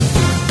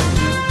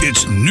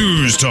It's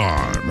news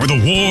time with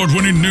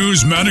award-winning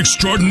newsman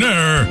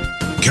extraordinaire,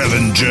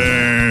 Kevin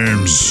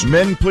James.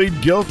 Men plead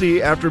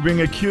guilty after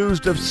being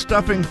accused of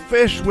stuffing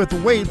fish with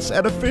weights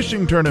at a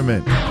fishing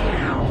tournament.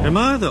 Am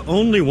I the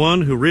only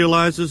one who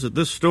realizes that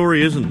this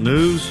story isn't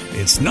news?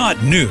 It's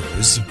not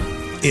news.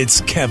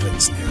 It's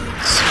Kevin's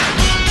news.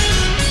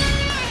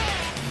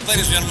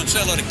 Ladies and gentlemen, say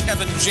hello to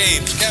Kevin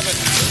James. Kevin.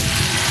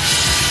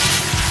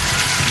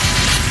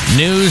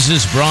 News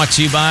is brought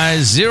to you by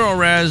Zero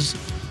Res.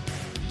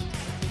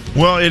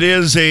 Well, it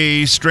is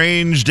a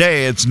strange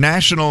day. It's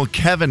National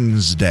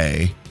Kevin's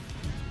Day.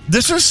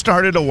 This has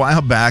started a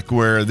while back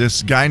where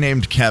this guy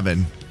named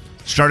Kevin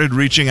started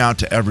reaching out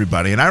to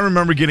everybody. And I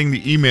remember getting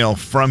the email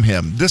from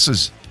him. This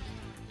is,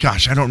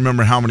 gosh, I don't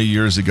remember how many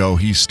years ago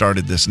he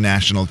started this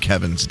National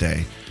Kevin's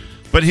Day.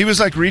 But he was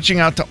like reaching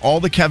out to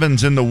all the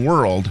Kevins in the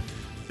world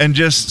and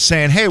just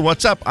saying, hey,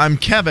 what's up? I'm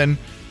Kevin,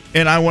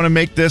 and I want to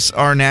make this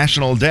our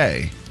national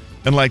day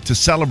and like to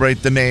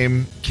celebrate the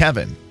name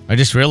Kevin. I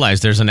just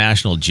realized there's a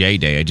National J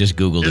Day. I just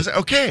Googled Is it.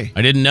 Okay.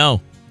 I didn't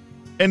know.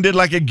 And did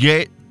like a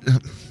gay...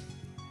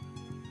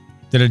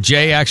 Did a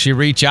J actually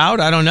reach out?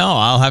 I don't know.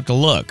 I'll have to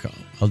look.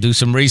 I'll do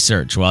some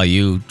research while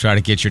you try to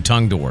get your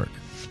tongue to work.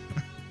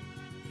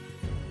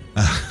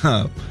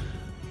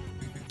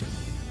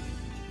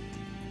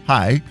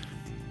 Hi,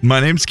 my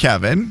name's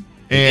Kevin.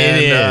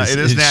 And it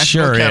is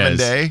National Kevin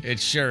Day.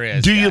 It sure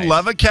is. Do you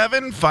love a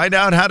Kevin? Find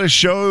out how to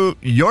show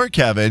your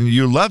Kevin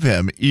you love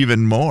him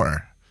even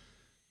more.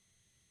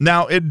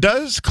 Now, it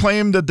does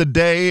claim that the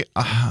day,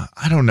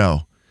 I don't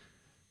know.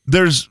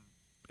 It's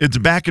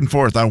back and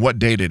forth on what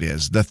date it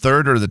is, the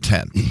 3rd or the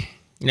 10th.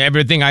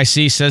 Everything I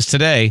see says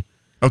today.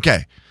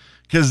 Okay,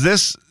 because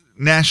this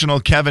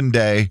National Kevin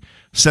Day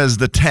says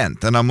the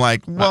 10th, and I'm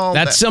like, well.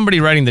 That's somebody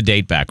writing the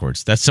date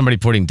backwards. That's somebody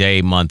putting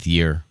day, month,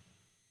 year.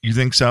 You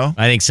think so?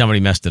 I think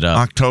somebody messed it up.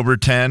 October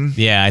 10?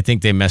 Yeah, I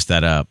think they messed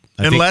that up.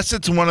 Unless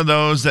it's one of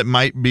those that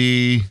might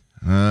be...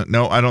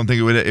 no, I don't think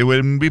it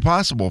wouldn't be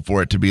possible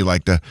for it to be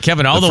like the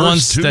Kevin, all the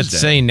ones Tuesday. that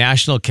say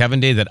National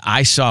Kevin Day that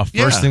I saw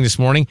first thing this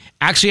morning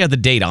actually had the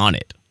date on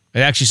it.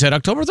 It actually said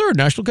October 3rd,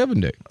 National Kevin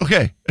Day.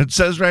 Okay, it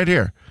says right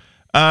here.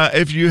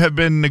 If you have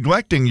been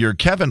neglecting your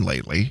Kevin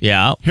lately,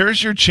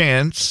 here's your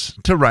chance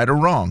to right a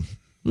wrong.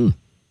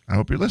 I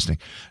hope you're listening.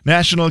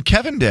 National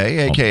Kevin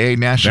Day, a.k.a.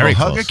 National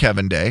Hug a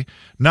Kevin Day,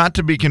 not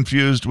to be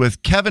confused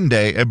with Kevin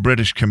Day, a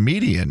British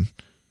comedian.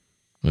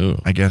 Ooh.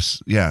 I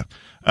guess,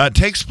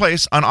 takes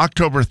place on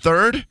October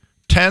 3rd,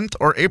 10th,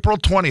 or April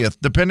 20th,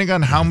 depending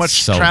on how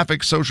much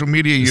traffic social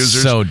media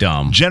users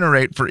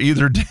generate for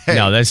either day.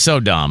 No, that's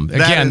so dumb.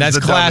 Again, that's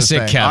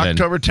classic Kevin.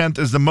 October 10th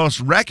is the most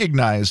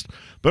recognized,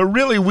 but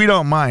really we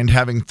don't mind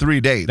having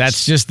 3 dates.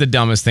 That's just the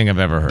dumbest thing I've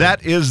ever heard.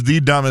 That is the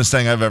dumbest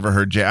thing I've ever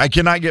heard, Jay. I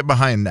cannot get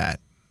behind that.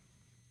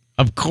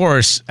 Of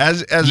course,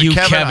 as you a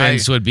Kevin,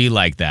 Kevins would be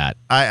like that.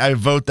 I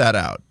vote that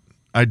out.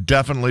 I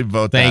definitely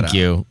vote that out. Thank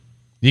you.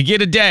 You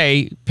get a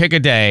day, pick a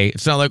day.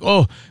 It's not like,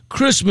 oh,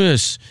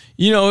 Christmas.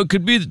 It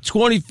could be the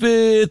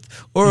 25th.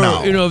 Or,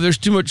 if there's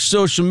too much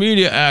social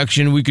media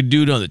action, we could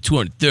do it on the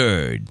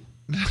 23rd.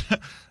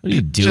 What are you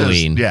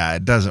doing?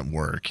 It doesn't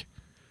work.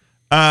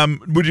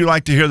 Would you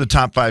like to hear the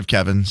top 5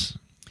 Kevins?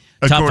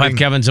 Top 5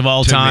 Kevins of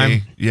all time?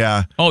 Me,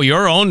 yeah. Oh,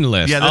 your own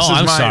list. Yeah, this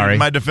is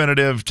my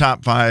definitive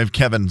top 5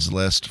 Kevins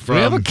list. Do we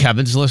have a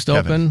Kevins list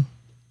open?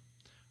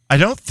 I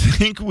don't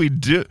think we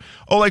do.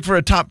 Oh, like for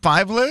a top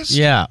 5 list?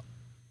 Yeah.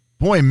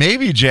 Boy,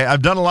 maybe, Jay.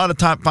 I've done a lot of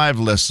top 5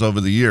 lists over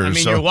the years. I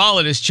mean, your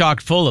wallet is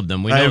chock full of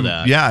them. We know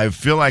that. Yeah, I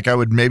feel like I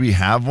would maybe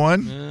have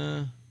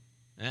one.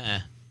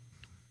 And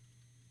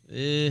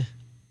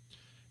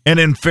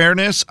in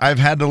fairness, I've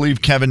had to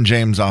leave Kevin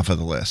James off of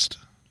the list.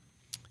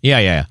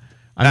 Yeah.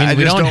 I mean,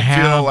 we just don't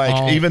have feel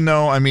like, even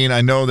though,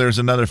 I know there's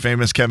another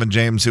famous Kevin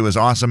James who is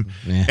awesome,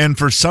 and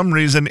for some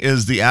reason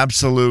is the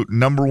absolute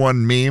number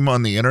 1 meme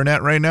on the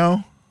internet right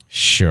now.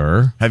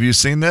 Sure. Have you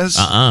seen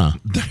this?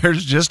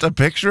 There's just a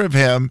picture of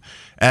him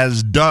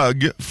as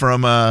Doug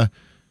from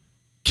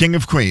King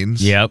of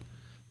Queens. Yep.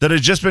 That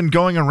has just been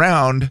going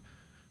around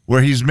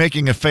where he's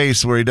making a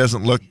face where he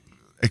doesn't look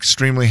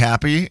extremely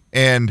happy,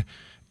 and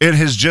it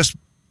has just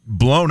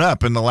blown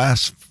up in the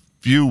last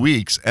few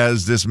weeks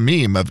as this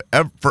meme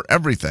for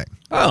everything.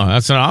 Oh,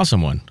 that's an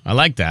awesome one. I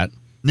like that.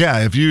 Yeah,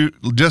 if you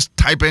just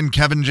type in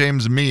Kevin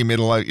James meme,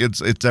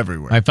 it's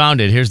everywhere. I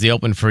found it. Here's the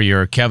open for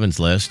your Kevin's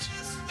list.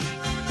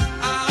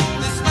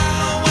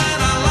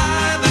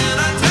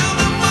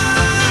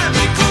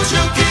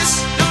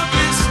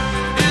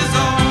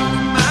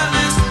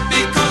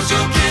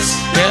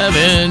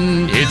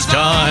 Kevin, it's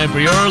time for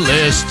your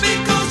list.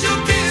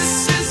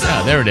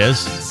 There it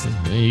is.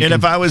 And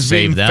if I was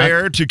being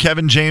fair to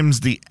Kevin James,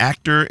 the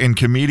actor and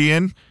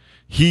comedian,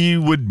 he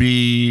would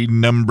be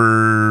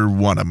number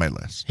 1 on my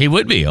list. He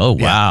would be? Oh,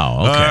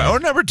 wow. Okay. Or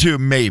number 2,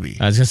 maybe.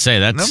 I was going to say,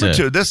 that's... Number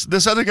 2.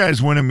 This other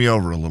guy's winning me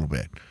over a little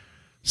bit.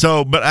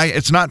 So, but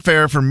it's not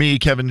fair for me,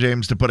 Kevin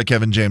James, to put a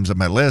Kevin James on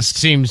my list.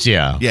 Seems,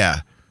 yeah.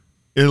 Yeah.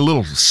 A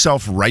little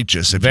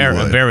self-righteous, if you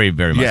would. Very,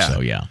 very much so,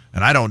 yeah.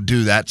 And I don't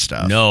do that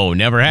stuff. No,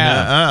 never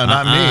have.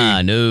 Not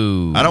me.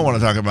 No. I don't want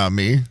to talk about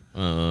me.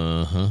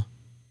 Uh-huh.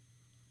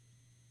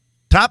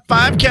 Top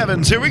 5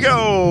 Kevins. Here we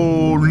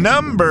go.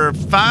 Number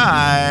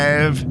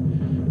 5,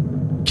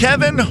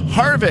 Kevin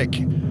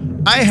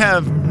Harvick. I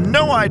have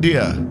no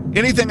idea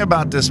anything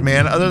about this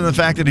man other than the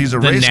fact that he's a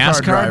race car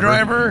NASCAR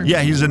driver.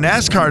 Yeah, he's a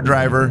NASCAR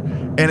driver,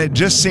 and it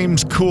just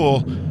seems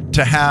cool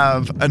to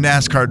have a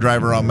NASCAR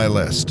driver on my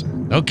list.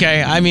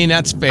 Okay, I mean,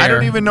 that's fair. I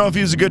don't even know if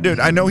he's a good dude.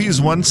 I know he's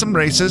won some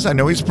races. I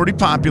know he's pretty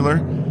popular.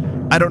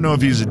 I don't know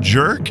if he's a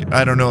jerk.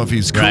 I don't know if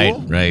he's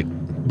cool. Right.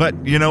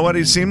 But you know what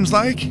he seems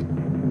like?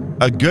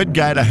 A good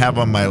guy to have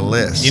on my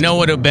list. You know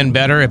what would have been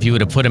better if you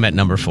would have put him at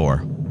number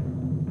 4?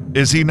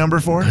 Is he number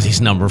 4? Because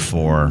he's number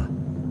 4.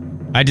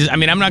 I'm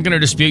not going to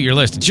dispute your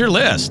list. It's your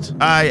list.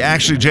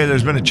 Jay,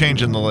 there's been a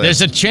change in the list.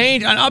 There's a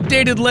change, an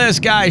updated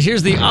list, guys.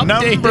 Here's the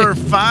updated. Number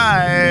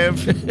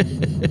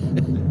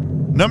 5.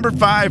 Number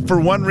 5, for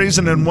one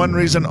reason and one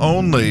reason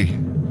only.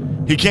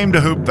 He came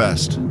to Hoop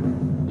Fest.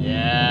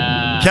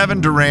 Yeah.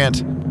 Kevin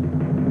Durant.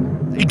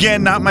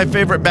 Again, not my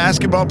favorite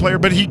basketball player,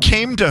 but he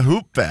came to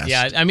Hoop Fest.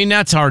 Yeah, I mean,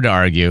 that's hard to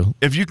argue.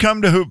 If you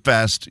come to Hoop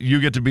Fest,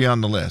 you get to be on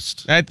the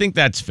list. I think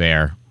that's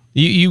fair.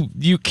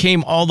 You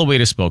came all the way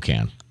to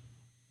Spokane,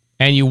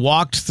 and you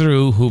walked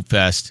through Hoop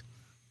Fest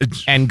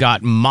and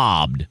got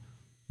mobbed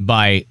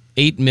by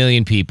 8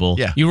 million people.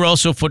 Yeah. You were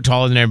also a foot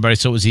taller than everybody,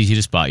 so it was easy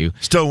to spot you.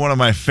 Still one of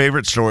my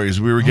favorite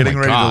stories. We were getting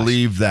ready to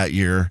leave that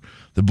year.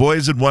 The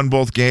boys had won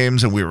both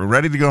games, and we were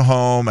ready to go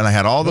home, and I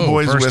had all the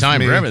boys with me. First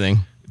time for everything.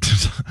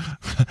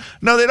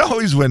 No, they'd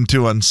always win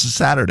 2 on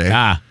Saturday.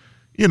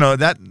 You know,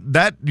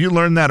 that you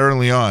learn that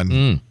early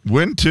on.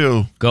 Win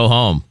 2. Go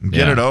home.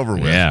 Get it over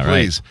with, please.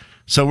 Right.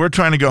 So we're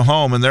trying to go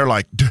home, and they're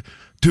like,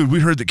 dude, we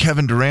heard that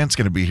Kevin Durant's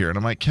going to be here. And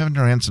I'm like, Kevin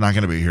Durant's not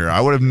going to be here.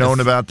 I would have known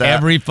about that.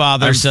 Every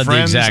father said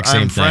the exact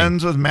same thing. I'm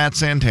friends with Matt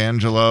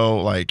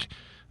Santangelo. Like,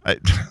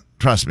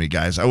 trust me,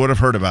 guys, I would have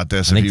heard about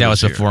this. I think that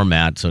was before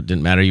Matt, so it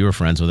didn't matter. You were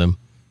friends with him.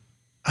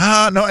 No,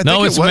 I think it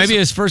was maybe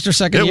his first or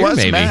second year.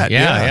 Maybe Matt,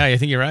 yeah, I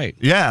think you're right.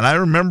 Yeah, and I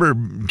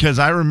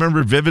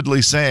remember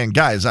vividly saying,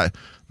 guys,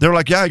 they were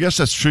like, yeah, I guess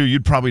that's true.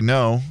 You'd probably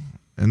know.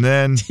 And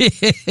then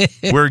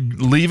we're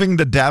leaving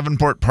the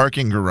Davenport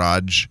parking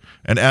garage,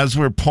 and as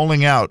we're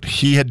pulling out,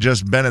 he had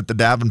just been at the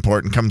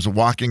Davenport and comes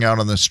walking out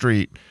on the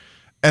street,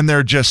 and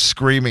they're just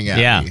screaming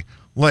at me.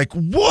 Like,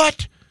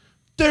 what?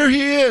 There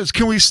he is.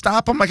 Can we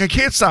stop him? Like, I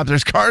can't stop.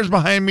 There's cars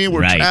behind me.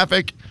 We're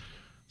traffic.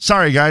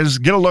 Sorry, guys.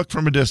 Get a look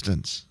from a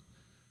distance.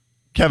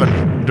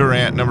 Kevin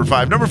Durant, number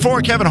 5. Number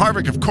 4, Kevin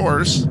Harvick, of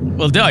course.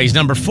 Well, duh, he's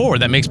number 4.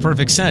 That makes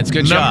perfect sense.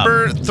 Good job.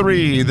 Number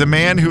 3, the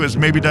man who has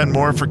maybe done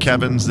more for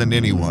Kevins than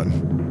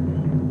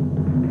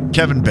anyone.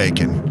 Kevin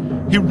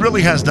Bacon. He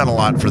really has done a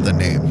lot for the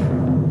name.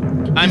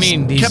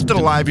 He's kept it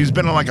alive. He's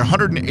been in like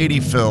 180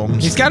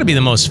 films. He's got to be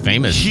the most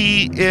famous.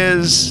 He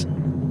is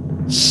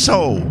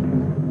so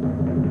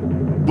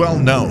well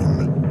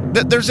known.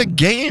 There's a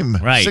game,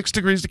 6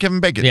 Degrees to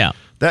Kevin Bacon. Yeah.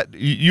 That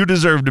you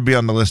deserve to be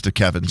on the list of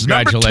Kevins.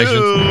 Congratulations.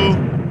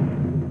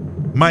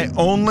 Number 2, my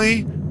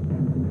only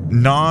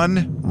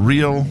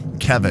non-real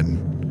Kevin,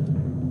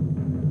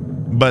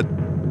 but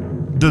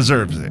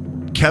deserves it.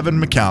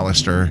 Kevin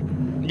McAllister.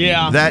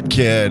 Yeah. That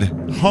kid,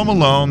 Home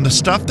Alone, the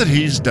stuff that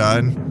he's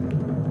done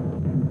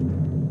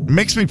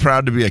makes me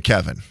proud to be a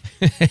Kevin.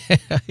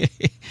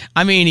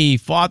 I mean, he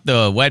fought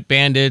the Wet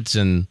Bandits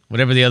and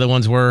whatever the other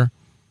ones were.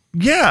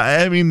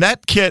 Yeah, I mean,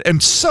 that kid,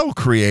 and so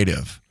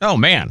creative. Oh,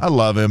 man. I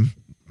love him.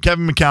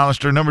 Kevin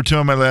McAllister, number 2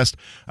 on my list.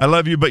 I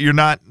love you, but you're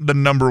not the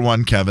number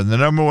 1 Kevin. The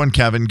number 1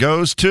 Kevin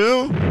goes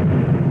to...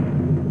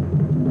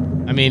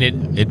 I mean,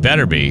 it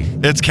better be.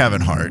 It's Kevin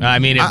Hart. I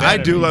mean, I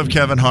do love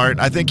Kevin Hart.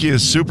 I think he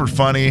is super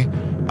funny.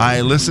 I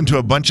listen to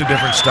a bunch of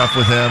different stuff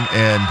with him,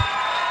 and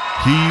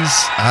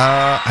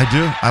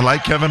I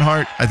like Kevin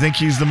Hart. I think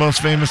he's the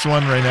most famous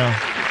one right now.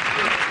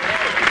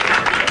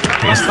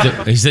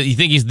 You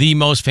think he's the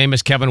most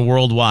famous Kevin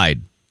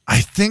worldwide?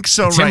 I think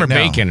so. It's him or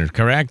Bacon,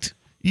 correct?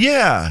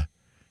 Yeah,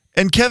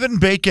 and Kevin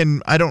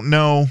Bacon, I don't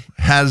know,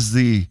 has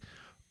the.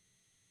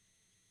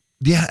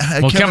 Yeah.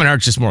 Well, Kevin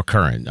Hart's just more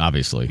current,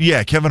 obviously.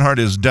 Yeah, Kevin Hart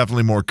is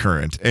definitely more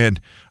current,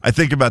 and I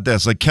think about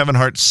this: like Kevin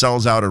Hart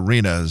sells out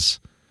arenas.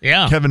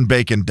 Yeah. Kevin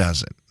Bacon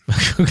doesn't.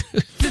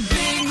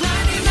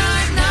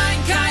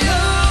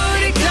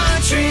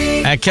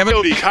 At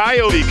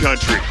Coyote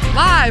Country.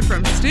 Live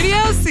from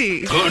Studio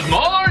C. Good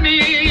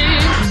morning.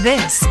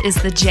 This is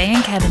the Jay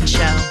and Kevin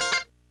Show.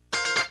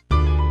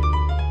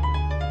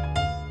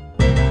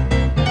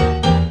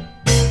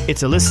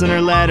 It's a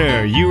listener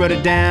letter. You wrote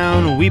it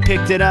down. We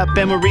picked it up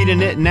and we're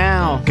reading it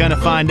now. Gonna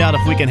find out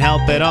if we can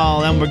help at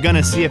all. And we're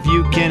gonna see if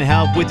you can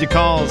help with your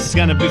calls. It's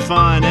gonna be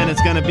fun and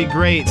it's gonna be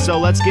great. So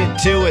let's get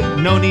to it.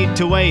 No need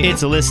to wait.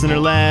 It's a listener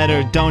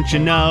letter, don't you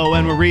know?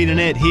 And we're reading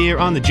it here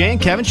on the Jay and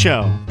Kevin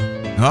Show.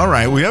 All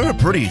right, we have a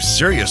pretty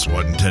serious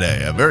one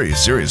today. A very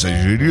serious. I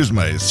should use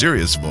my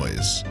serious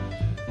voice.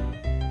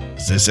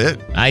 Is this it?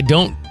 I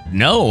don't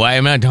know.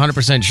 I'm not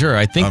 100% sure.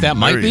 I think that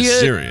might be it.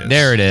 Serious.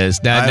 There it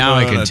is. Now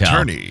I can tell.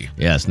 Attorney.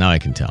 Yes, now I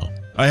can tell.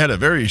 I had a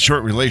very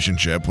short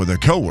relationship with a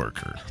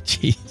coworker.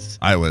 Jeez.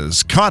 I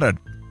was caught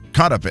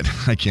caught up in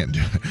it. I can't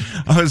do it.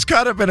 I was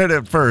caught up in it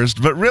at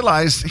first, but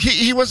realized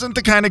he wasn't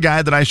the kind of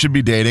guy that I should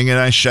be dating, and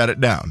I shut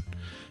it down.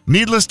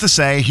 Needless to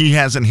say, he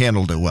hasn't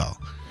handled it well.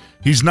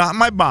 He's not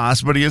my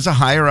boss, but he is a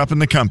higher up in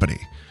the company.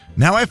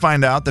 Now I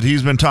find out that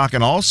he's been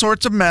talking all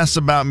sorts of mess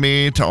about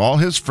me to all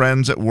his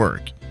friends at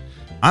work.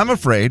 I'm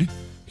afraid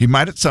he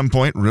might at some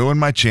point ruin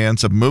my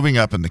chance of moving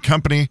up in the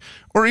company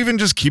or even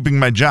just keeping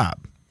my job.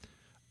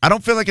 I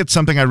don't feel like it's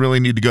something I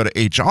really need to go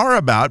to HR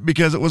about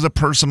because it was a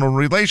personal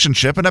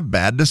relationship and a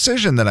bad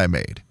decision that I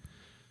made.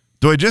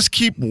 Do I just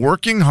keep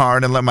working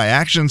hard and let my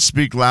actions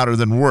speak louder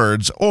than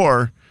words,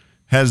 or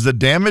has the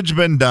damage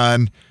been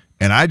done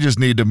and I just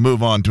need to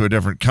move on to a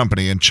different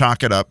company and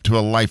chalk it up to a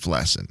life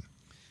lesson?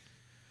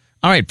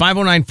 All right,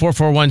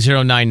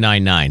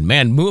 509-441-0999.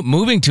 Man,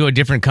 moving to a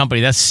different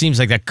company, that seems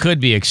like that could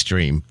be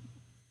extreme.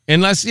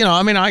 Unless,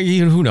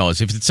 who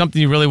knows? If it's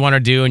something you really want to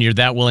do and you're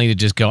that willing to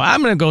just go,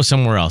 I'm going to go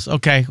somewhere else.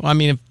 Okay,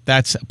 well, if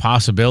that's a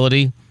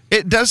possibility.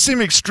 It does seem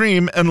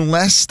extreme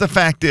unless the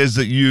fact is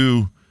that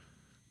you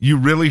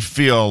really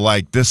feel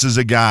like this is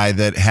a guy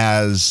that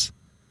has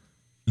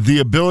the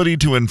ability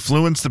to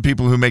influence the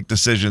people who make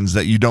decisions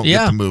that you don't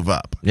get to move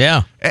up.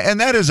 Yeah. And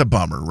that is a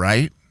bummer,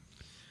 right?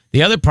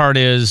 The other part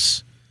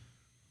is,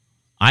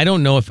 I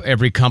don't know if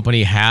every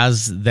company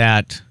has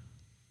that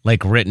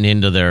written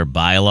into their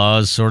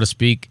bylaws, so to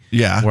speak.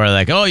 Yeah.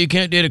 Where you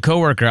can't date a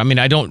coworker.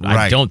 I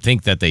don't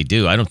think that they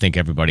do. I don't think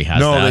everybody has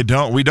that. No, they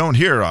don't. We don't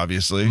here,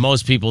 obviously.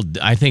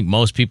 I think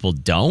most people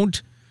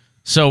don't.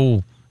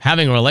 So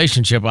having a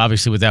relationship,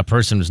 obviously, with that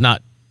person is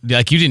not,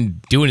 you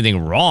didn't do anything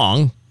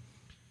wrong.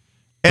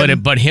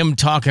 But him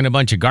talking a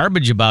bunch of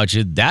garbage about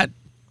you,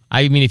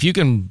 if you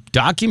can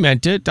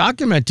document it,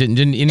 and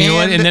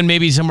then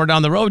maybe somewhere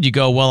down the road you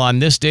go, well, on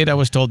this date I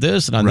was told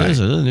this, and on this,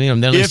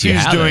 then at least if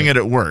he's doing it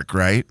at work,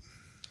 right?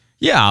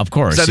 Yeah, of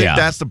course. I think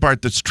that's the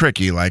part that's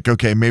tricky.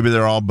 Okay, maybe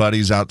they're all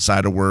buddies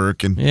outside of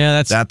work, and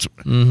that's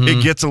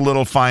it gets a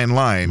little fine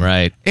line,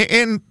 right?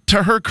 And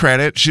to her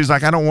credit, she's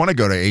like, I don't want to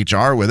go to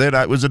HR with it.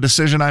 It was a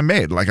decision I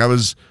made. I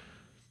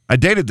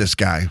dated this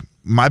guy.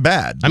 My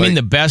bad.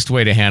 The best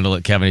way to handle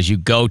it, Kevin, is you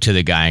go to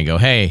the guy and go,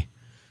 hey,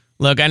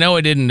 look, I know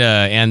it didn't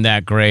end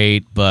that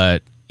great,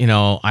 but,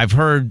 I've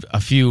heard a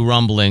few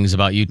rumblings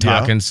about you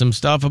talking some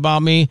stuff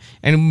about me,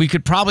 and we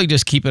could probably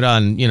just keep it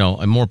on,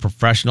 a more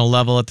professional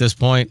level at this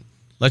point.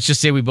 Let's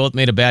just say we both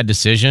made a bad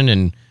decision,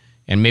 and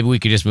maybe we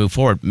could just move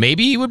forward.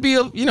 Maybe he would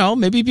be,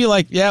 maybe he'd be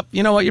like, yep,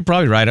 you know what, you're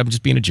probably right. I'm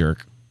just being a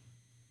jerk.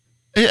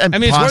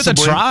 It's worth a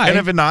try.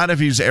 And if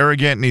he's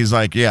arrogant and he's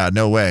like, yeah,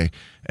 no way,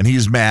 and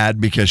he's mad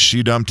because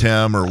she dumped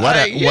him or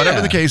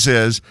whatever the case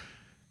is,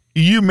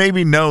 you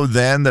maybe know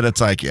then that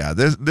it's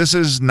this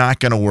is not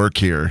going to work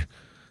here.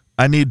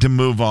 I need to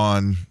move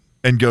on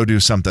and go do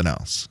something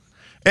else.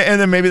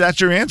 And then maybe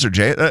that's your answer,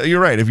 Jay.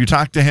 You're right. If you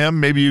talk to him,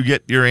 maybe you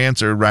get your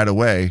answer right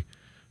away.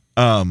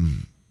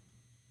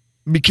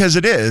 Because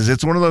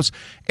it's one of those.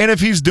 And if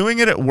he's doing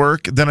it at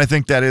work, then I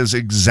think that is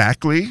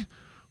exactly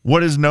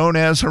what is known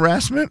as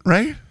harassment,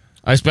 right?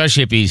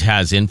 Especially if he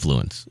has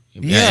influence.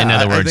 Yeah, in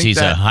other words, he's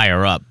a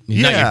higher up.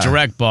 He's not your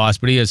direct boss,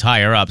 but he is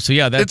higher up. So,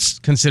 that's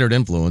considered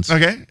influence.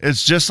 Okay.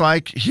 It's just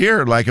like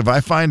here. If I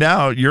find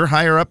out you're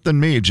higher up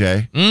than me,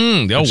 Jay.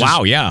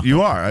 Wow, yeah.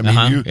 You are.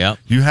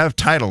 You have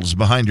titles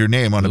behind your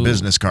name on a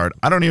business card.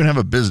 I don't even have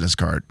a business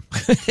card.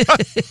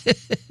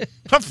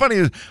 How funny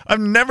is I've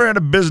never had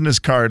a business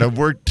card. I've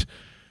worked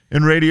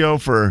in radio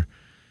for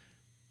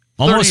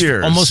 30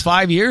 years. Almost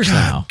 5 years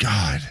now.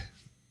 God.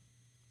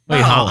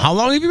 Wait, how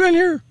long have you been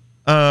here?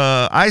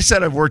 I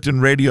said I've worked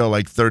in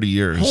radio 30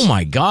 years. Oh,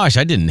 my gosh.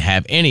 I didn't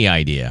have any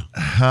idea.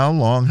 How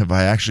long have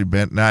I actually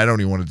been? No, I don't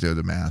even want to do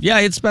the math.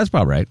 Yeah, that's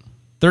about right.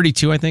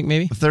 32, I think,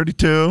 maybe.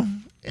 32?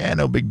 Yeah,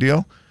 no big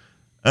deal.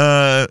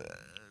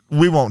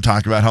 We won't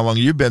talk about how long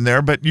you've been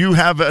there, but you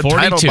have a 42.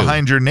 title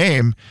behind your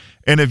name.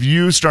 And if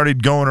you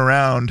started going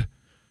around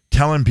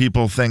telling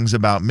people things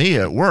about me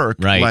at work,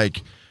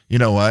 right. You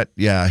know what?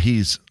 Yeah,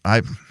 he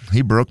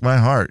broke my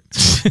heart.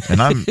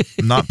 And I'm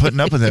not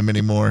putting up with him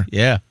anymore.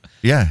 Yeah.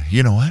 Yeah,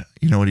 you know what?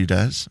 You know what he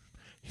does?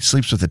 He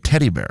sleeps with a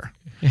teddy bear.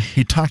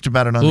 He talked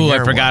about it on the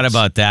air I forgot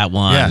about that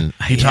one.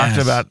 Yeah, he talked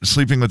about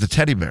sleeping with a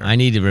teddy bear. I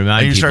need to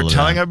remind people. And you start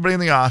telling everybody in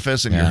the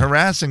office and you're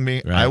harassing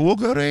me, right. I will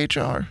go to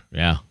HR.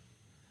 Yeah.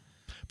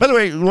 By the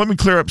way, let me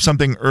clear up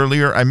something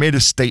earlier. I made a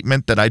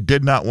statement that I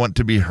did not want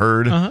to be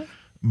heard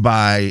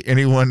by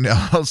anyone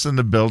else in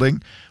the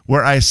building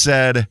where I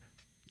said,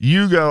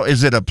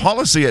 is it a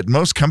policy at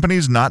most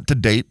companies not to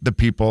date the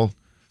people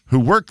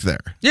who work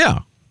there? Yeah.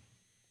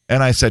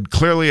 And I said,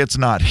 clearly it's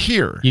not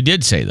here. You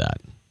did say that.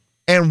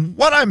 And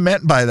what I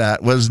meant by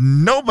that was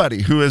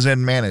nobody who is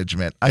in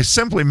management. I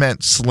simply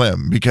meant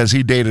Slim because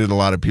he dated a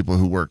lot of people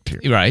who worked here.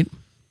 Right.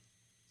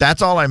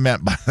 That's all I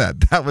meant by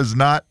that. That was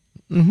not.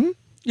 Mm-hmm.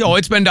 Yo,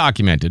 it's been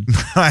documented.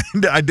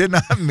 I did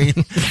not mean.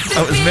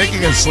 I was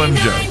making a Slim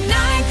joke.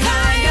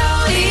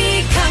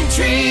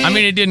 I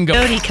mean, it didn't go.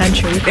 Coyote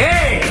Country.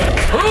 Hey,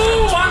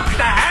 who wants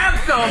to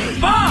have the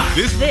fuck?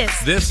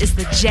 This is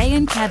the Jay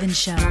and Kevin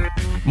Show.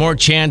 More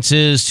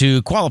chances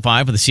to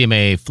qualify for the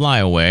CMA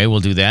Flyaway. We'll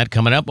do that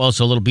coming up.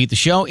 Also, a little Beat the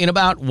Show in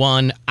about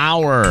 1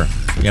 hour.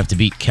 You have to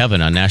beat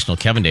Kevin on National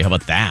Kevin Day. How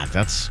about that?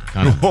 That's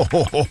kind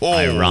of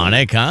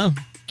ironic, huh?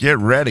 Get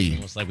ready.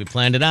 Almost like we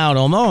planned it out,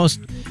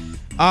 almost.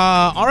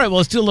 All right, well,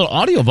 let's do a little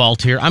audio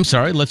vault here. I'm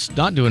sorry, let's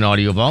not do an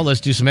audio vault.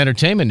 Let's do some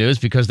entertainment news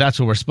because that's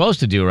what we're supposed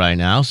to do right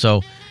now.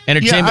 So,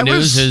 entertainment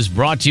news is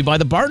brought to you by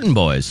the Barton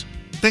Boys.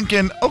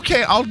 Thinking,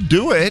 okay, I'll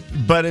do it,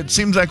 but it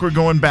seems like we're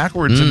going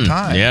backwards in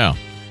time. Yeah.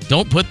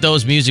 Don't put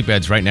those music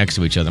beds right next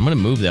to each other. I'm going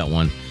to move that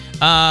one.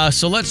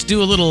 So let's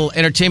do a little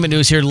entertainment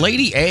news here.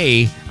 Lady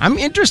A, I'm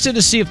interested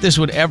to see if this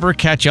would ever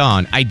catch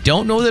on. I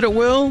don't know that it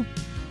will,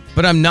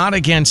 but I'm not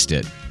against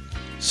it.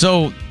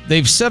 So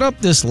they've set up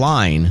this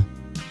line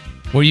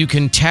where you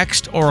can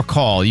text or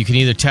call. You can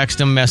either text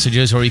them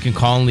messages or you can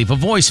call and leave a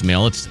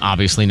voicemail. It's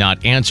obviously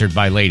not answered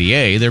by Lady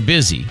A. They're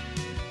busy.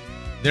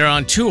 They're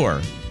on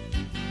tour.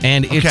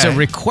 And it's a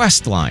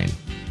request line.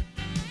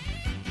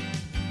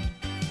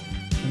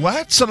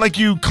 What? So, like,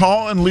 you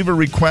call and leave a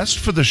request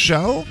for the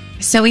show?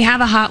 So we have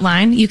a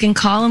hotline. You can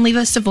call and leave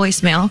us a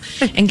voicemail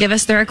and give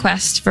us the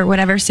request for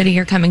whatever city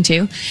you're coming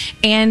to.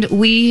 And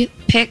we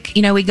pick,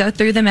 we go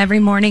through them every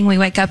morning. We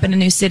wake up in a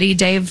new city.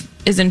 Dave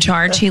is in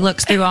charge. He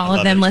looks through all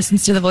of them,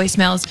 listens to the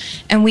voicemails,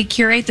 and we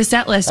curate the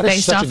set list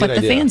based off what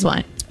the fans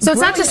want. So it's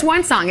not just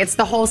one song, it's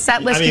the whole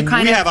set list. We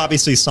have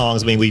obviously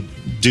songs. We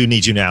do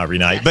Need You Now every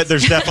night, but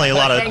there's definitely a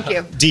lot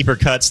of deeper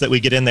cuts that we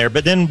get in there.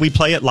 But then we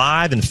play it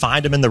live and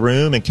find them in the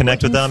room and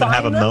connect with them and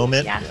have a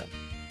moment. Yeah.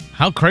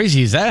 How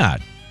crazy is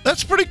that?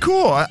 That's pretty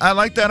cool. I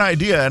like that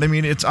idea. And I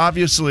mean, it's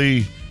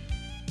obviously,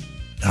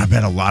 I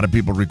bet a lot of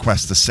people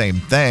request the same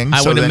thing.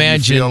 I would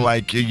imagine. You feel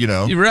like,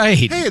 right.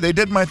 Hey, they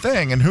did my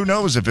thing. And who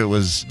knows if it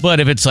was. But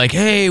if it's like,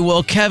 hey,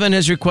 well, Kevin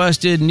has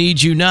requested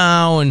Need You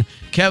Now. And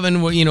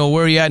Kevin, where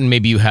are you at? And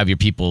maybe you have your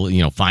people,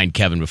 find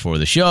Kevin before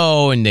the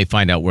show and they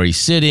find out where he's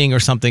sitting or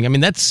something. I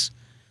mean, that's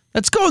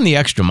going the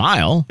extra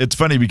mile. It's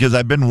funny because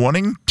I've been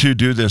wanting to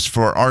do this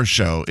for our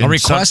show. A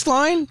request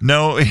line?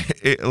 No,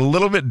 a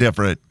little bit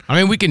different. I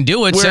mean, we can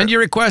do it. Send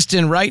your request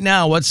in right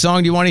now. What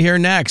song do you want to hear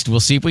next?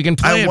 We'll see if we can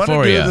play it for you. I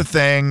want to do the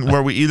thing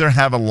where we either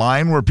have a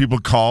line where people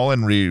call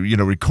and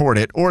record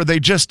it, or they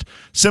just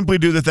simply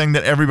do the thing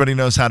that everybody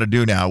knows how to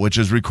do now, which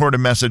is record a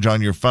message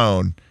on your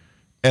phone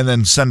and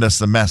then send us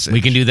the message.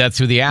 We can do that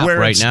through the app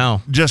right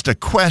now. Just a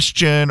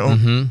question or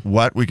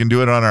what? We can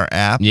do it on our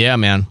app? Yeah,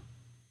 man.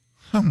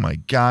 Oh, my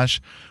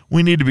gosh.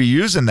 We need to be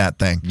using that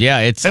thing.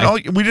 Yeah,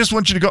 we just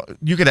want you to go.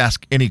 You could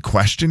ask any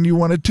question you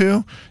wanted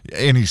to,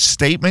 any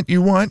statement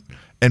you want,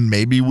 and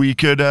maybe we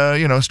could,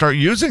 start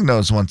using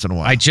those once in a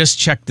while. I just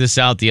checked this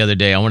out the other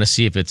day. I want to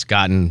see if it's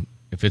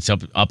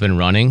up and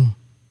running.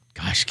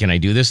 Gosh, can I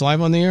do this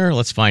live on the air?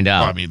 Let's find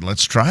out. Well, I mean,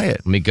 let's try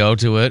it. Let me go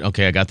to it.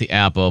 Okay, I got the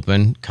app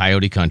open.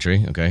 Coyote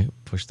Country. Okay,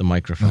 push the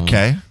microphone.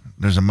 Okay,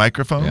 there's a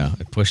microphone? Yeah,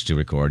 push to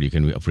record. You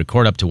can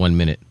record up to 1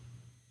 minute.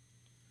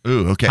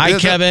 Ooh, okay. Hi,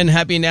 Kevin.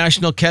 Happy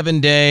National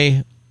Kevin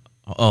Day.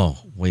 Oh,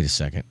 wait a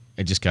second.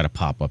 I just got a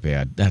pop-up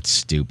ad. That's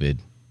stupid.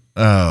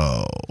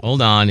 Oh.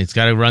 Hold on. It's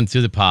got to run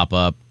through the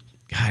pop-up.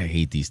 God, I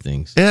hate these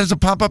things. It has a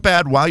pop-up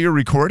ad while you're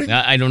recording?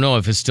 I don't know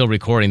if it's still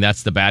recording.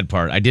 That's the bad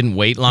part. I didn't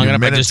wait long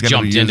enough. I just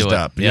jumped into it.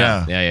 Up.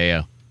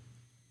 Yeah.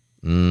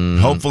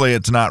 Hopefully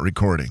it's not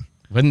recording.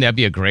 Wouldn't that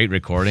be a great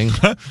recording?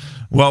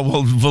 Well,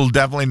 we'll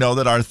definitely know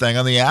that our thing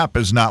on the app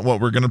is not what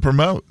we're going to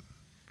promote.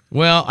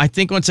 Well, I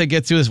think once I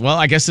get through this,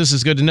 I guess this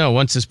is good to know.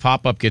 Once this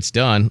pop-up gets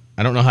done,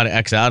 I don't know how to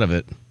X out of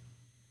it.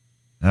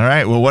 All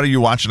right. Well, what are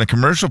you watching a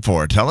commercial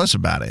for? Tell us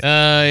about it.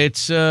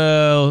 It's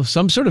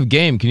some sort of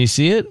game. Can you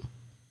see it?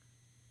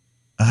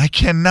 I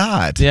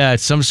cannot. Yeah,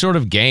 it's some sort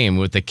of game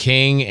with the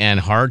king and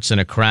hearts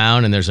and a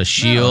crown, and there's a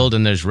shield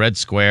and there's red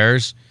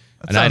squares.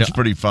 That sounds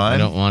pretty fun. I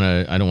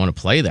don't want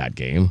to play that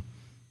game.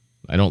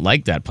 I don't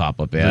like that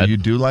pop-up ad. You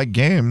do like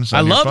games. I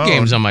love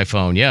games on my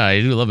phone. Yeah,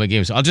 I do love my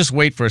games. I'll just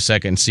wait for a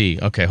second and see.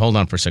 Okay, hold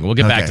on for a second. We'll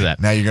get back to that.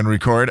 Now you're going to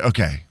record?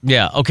 Okay.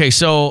 Yeah, okay.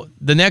 So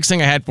the next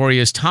thing I had for you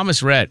is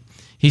Thomas Rhett.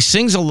 He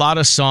sings a lot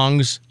of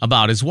songs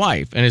about his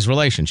wife and his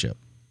relationship.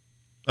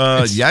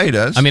 Yeah, he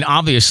does. I mean,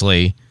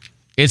 obviously,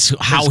 it's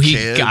how he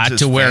got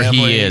to where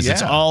he is. Yeah.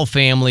 It's all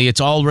family.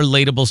 It's all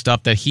relatable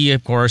stuff that he,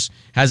 of course,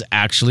 has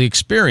actually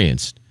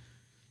experienced.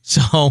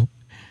 So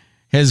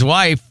his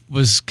wife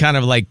was kind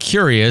of like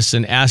curious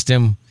and asked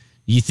him,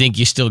 you think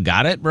you still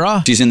got it, bro?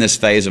 She's in this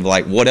phase of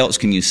like, what else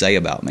can you say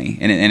about me?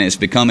 And it's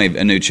become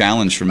a new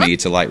challenge for me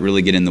to like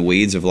really get in the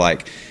weeds of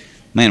like,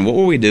 man, what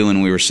were we doing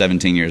when we were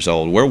 17 years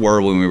old? Where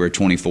were we when we were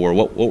 24?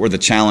 What were the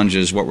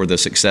challenges? What were the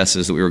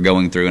successes that we were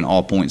going through in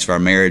all points of our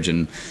marriage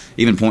and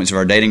even points of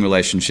our dating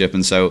relationship?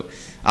 And so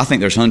I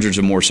think there's hundreds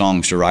of more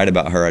songs to write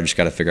about her. I just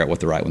got to figure out what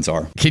the right ones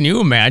are. Can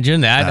you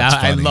imagine that?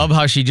 I love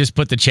how she just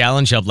put the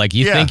challenge up. Like,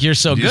 you think you're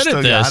so good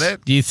at this?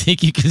 Do you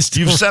think you can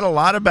still? You've said a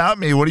lot about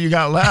me. What do you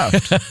got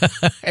left?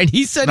 And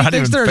he said he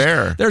thinks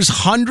there's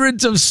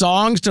hundreds of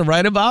songs to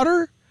write about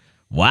her?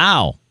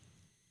 Wow.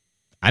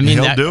 I mean,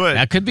 he'll do it.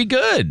 That could be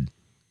good.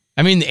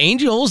 I mean, the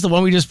Angels, the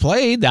one we just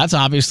played, that's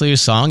obviously a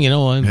song, It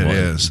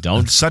is.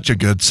 It's such a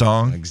good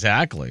song.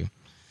 Exactly.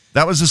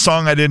 That was a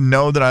song I didn't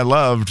know that I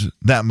loved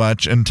that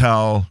much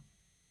until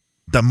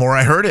the more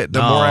I heard it.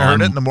 The more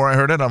I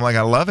heard it, I'm like,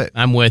 I love it.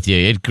 I'm with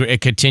you.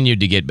 It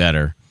continued to get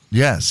better.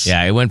 Yes.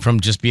 Yeah, it went from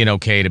just being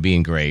okay to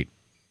being great.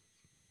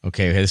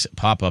 Okay, his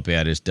pop-up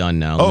ad is done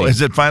now. Oh,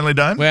 is it finally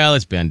done? Well,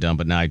 it's been done,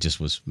 but now I just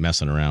was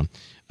messing around.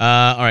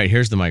 All right,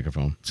 here's the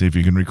microphone. See if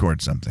you can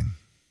record something.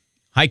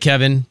 Hi,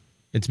 Kevin.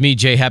 It's me,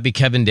 Jay. Happy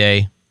Kevin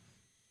Day.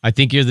 I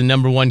think you're the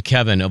number one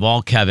Kevin of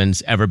all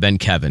Kevins ever been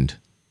Kevined.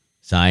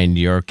 Signed,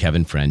 your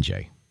Kevin friend,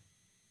 Jay.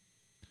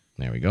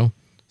 There we go.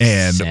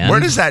 And where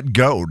does that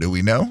go? Do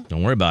we know?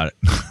 Don't worry about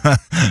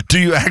it. Do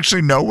you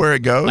actually know where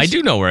it goes? I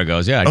do know where it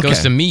goes. Yeah, it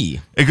goes to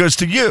me. It goes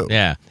to you.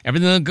 Yeah.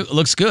 Everything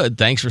looks good.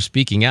 Thanks for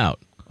speaking out.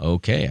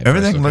 Okay.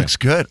 Everything looks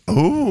good.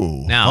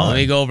 Ooh. Now, let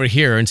me go over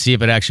here and see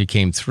if it actually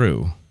came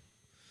through.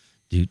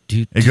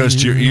 It goes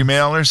to your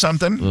email or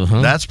something?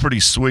 That's pretty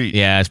sweet.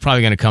 Yeah, it's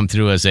probably going to come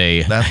through as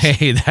hey,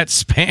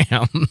 that's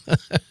spam.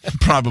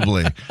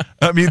 Probably.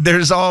 I mean,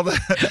 there's all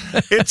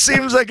the... It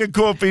seems like a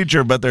cool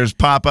feature, but there's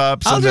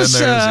pop-ups and then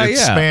there's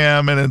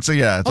spam and it's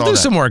I'll do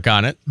some work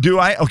on it.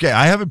 Okay,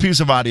 I have a piece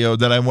of audio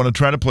that I want to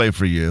try to play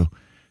for you.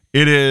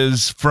 It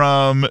is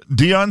from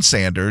Deion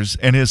Sanders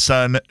and his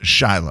son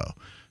Shiloh.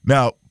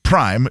 Now,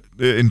 Prime,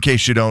 in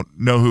case you don't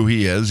know who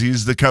he is,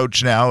 he's the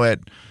coach now at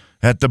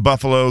the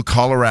Buffalo,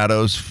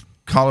 Colorado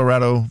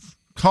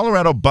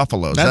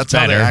Buffaloes. That's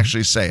how they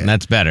actually say it.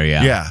 That's better,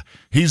 yeah. Yeah.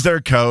 He's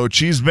their coach.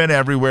 He's been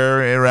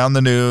everywhere around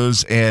the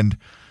news. And,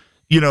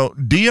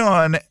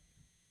 Deion,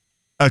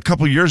 a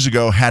couple years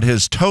ago, had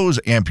his toes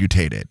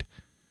amputated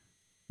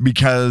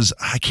because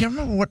I can't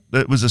remember what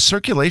it was, a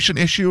circulation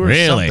issue or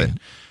something.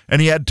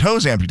 And he had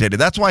toes amputated.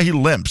 That's why he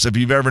limps. If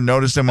you've ever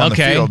noticed him on the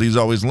field, he's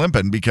always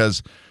limping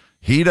because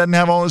he doesn't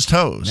have all his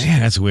toes.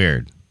 Man, that's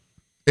weird.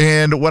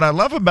 And what I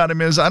love about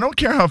him is I don't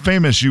care how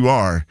famous you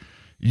are,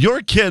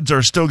 your kids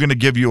are still going to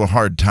give you a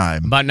hard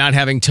time. About not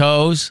having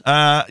toes?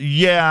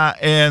 Yeah,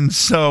 and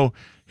so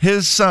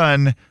his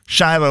son,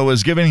 Shiloh,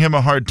 was giving him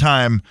a hard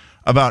time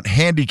about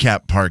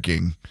handicap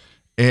parking.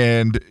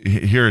 And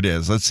here it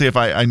is. Let's see if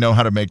I know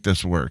how to make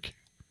this work.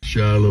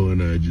 Shiloh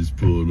and I just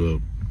pulled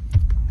up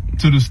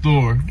to the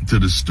store,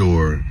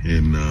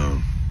 and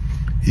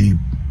he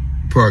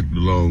parked the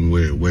long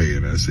way away.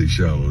 And I say,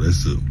 Shiloh,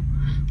 that's a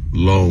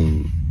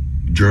long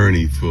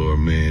journey for a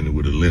man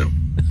with a limp.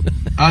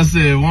 I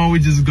said, why don't we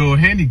just go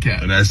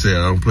handicap? And I said,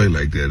 I don't play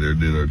like that.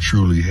 There are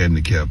truly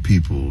handicapped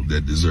people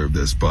that deserve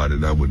that spot,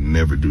 and I would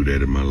never do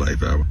that in my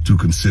life. I'm too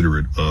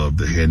considerate of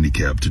the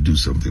handicap to do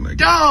something like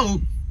that.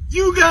 Dog,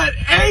 you got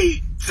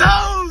 8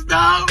 toes,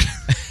 dog.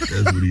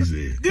 That's what he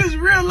said. This is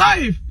real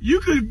life. You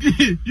could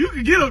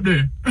get up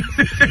there.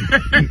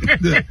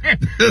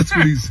 That's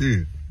what he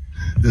said.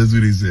 That's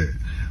what he said.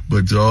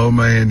 But to all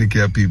my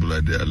handicapped people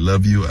out there, I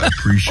love you. I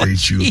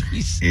appreciate you.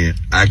 And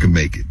I can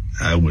make it.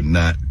 I would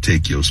not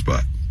take your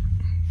spot.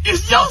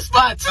 It's your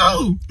spot,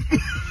 too.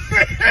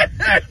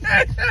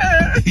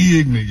 He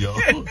ignorant, y'all.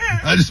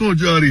 I just want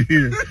y'all to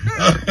hear.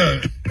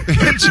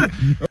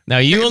 Now,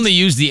 you only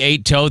use the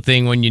 8-toe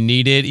thing when you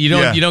need it. You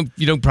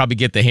don't probably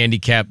get the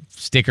handicap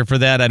sticker for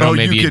that. I don't know,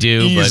 maybe you do.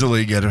 You could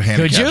easily get a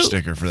handicap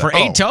sticker for that. For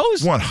 8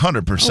 toes?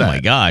 100%. Oh, my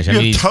gosh. I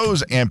mean,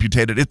 toes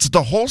amputated. It's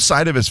the whole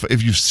side of his foot.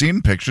 If you've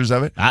seen pictures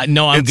of it.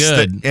 No, I'm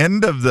good. It's the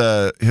end of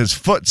his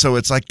foot, so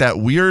it's like that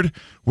weird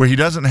where he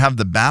doesn't have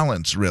the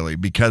balance, really,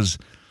 because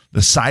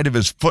the side of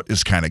his foot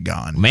is kind of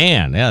gone.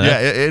 Man, yeah.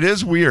 It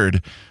is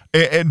weird.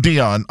 And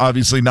Deion,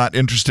 obviously not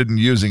interested in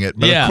using it.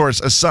 But, of course,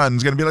 a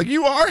son's going to be like,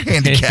 you are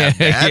handicapped,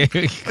 Dad.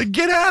 Like,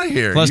 get out of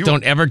here. Plus,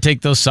 don't ever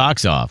take those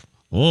socks off.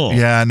 Oh.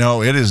 Yeah,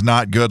 no, it is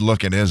not good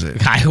looking, is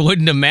it? I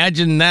wouldn't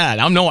imagine that.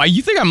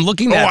 You think I'm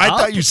looking that up? I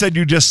thought you said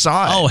you just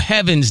saw it. Oh,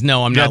 heavens,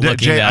 no, I'm not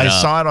looking that up.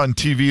 I saw it on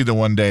TV the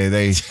one day.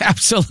 They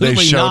absolutely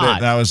they showed not. it,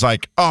 and I was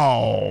like,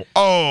 oh,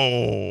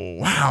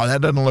 wow,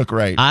 that doesn't look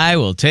right. I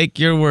will take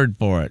your word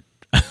for it.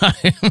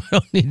 I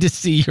don't need to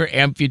see your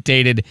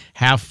amputated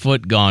half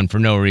foot gone for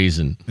no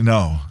reason.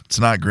 No, it's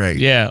not great.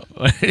 Yeah.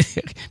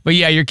 But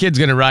yeah, your kid's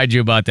going to ride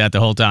you about that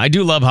the whole time. I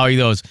do love how he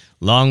goes,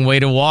 long way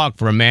to walk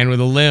for a man with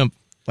a limp.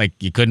 Like,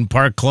 you couldn't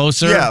park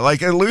closer? Yeah,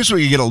 like at least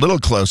we could get a little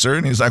closer.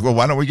 And he's like, well,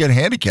 why don't we get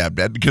handicapped,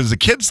 Dad? Because the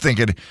kid's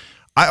thinking,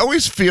 I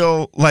always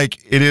feel like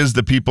it is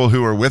the people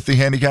who are with the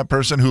handicapped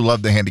person who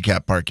love the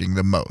handicap parking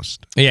the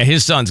most. Yeah,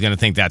 his son's going to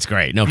think that's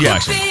great. No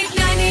question. Big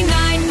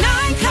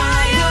 99.9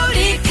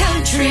 Coyote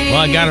Country. Well,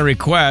 I got a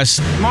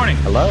request. Good morning.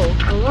 Hello.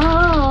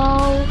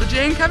 The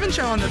Jay and Kevin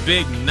Show on the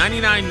Big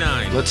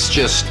 99.9. Let's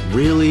just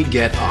really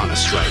get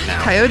honest right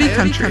now. Coyote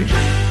Country.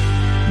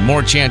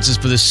 More chances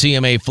for the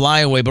CMA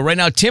flyaway. But right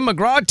now, Tim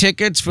McGraw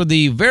tickets for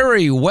the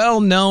very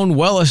well-known,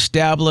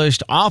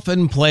 well-established,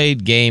 often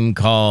played game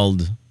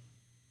called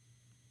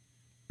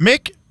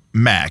Mick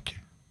Mac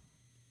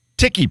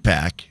Ticky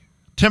Pack.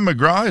 Tim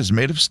McGraw is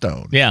made of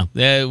stone. Yeah,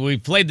 we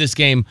played this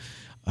game.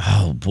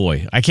 Oh,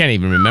 boy. I can't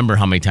even remember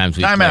how many times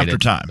we played it. Time after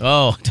time.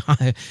 Oh,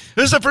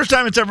 this is the first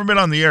time it's ever been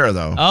on the air,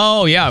 though.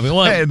 Oh, yeah.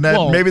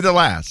 Maybe the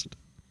last.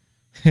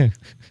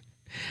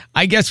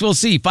 I guess we'll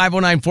see.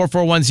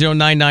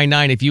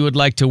 509-441-0999 if you would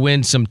like to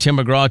win some Tim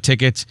McGraw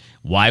tickets.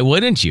 Why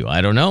wouldn't you?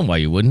 I don't know why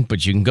you wouldn't,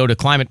 but you can go to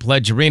Climate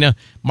Pledge Arena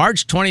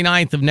March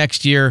 29th of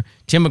next year.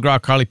 Tim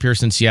McGraw, Carly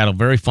Pearson, Seattle.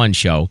 Very fun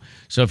show.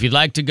 So if you'd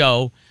like to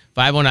go,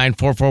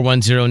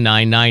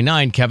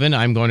 509-441-0999. Kevin,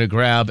 I'm going to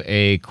grab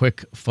a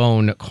quick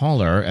phone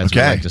caller, as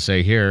we like to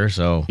say here,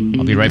 so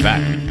I'll be right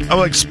back. I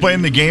will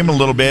explain the game a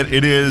little bit.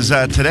 It is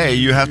today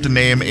you have to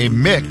name a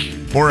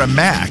Mick or a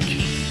Mac,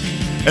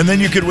 and then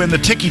you could win the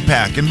Tiki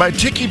Pack. And by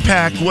Tiki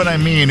Pack, what I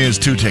mean is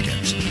 2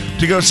 tickets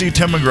to go see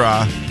Tim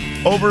McGraw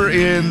over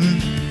in,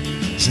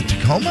 is it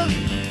Tacoma?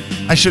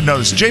 I should know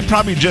this. Jay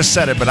probably just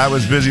said it, but I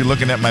was busy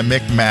looking at my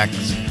Mick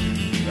Macs.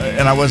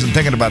 And I wasn't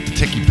thinking about the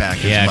Tiki Pack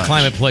as much. Yeah,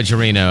 Climate Pledge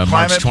Arena,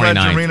 March 29th. Climate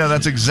Pledge Arena,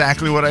 that's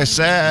exactly what I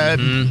said.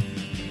 Mm-hmm.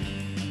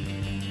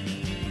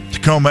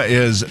 Tacoma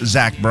is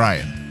Zach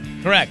Bryan.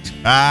 Correct.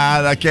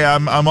 Okay,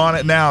 I'm on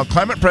it now.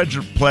 Climate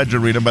Pledge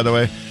Arena, by the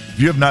way, if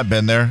you have not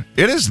been there,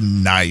 it is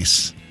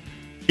nice.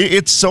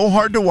 It's so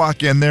hard to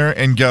walk in there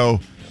and go,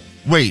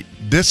 wait,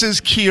 this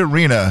is Key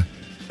Arena,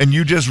 and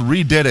you just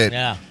redid it.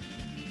 Yeah.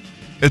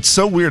 It's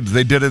so weird.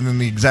 They did it in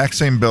the exact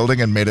same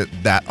building and made it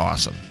that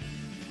awesome.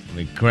 Let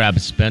me grab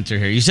Spencer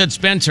here. You said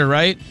Spencer,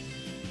 right?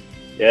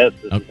 Yes,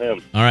 this is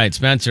him. All right,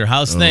 Spencer,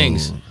 how's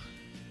things?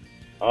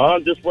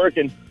 I'm just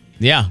working.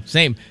 Yeah,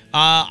 same.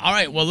 All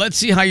right, well, let's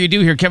see how you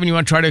do here. Kevin, you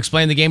want to try to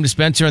explain the game to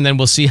Spencer, and then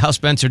we'll see how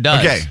Spencer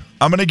does. Okay,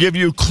 I'm going to give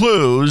you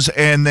clues,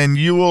 and then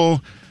you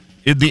will,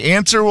 the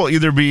answer will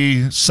either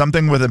be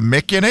something with a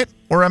Mick in it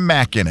or a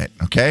Mac in it,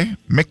 okay?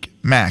 Mick,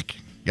 Mac.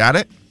 Got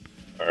it?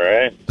 All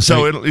right.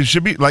 So it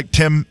should be like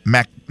Tim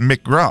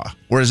McGraw,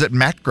 or is it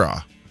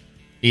McGraw?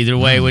 Either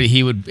way,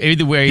 he would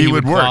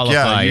work.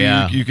 Qualify.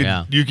 Yeah, you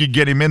could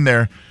get him in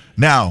there.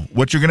 Now,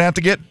 what you're going to have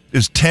to get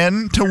is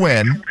 10 to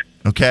win,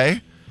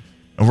 okay?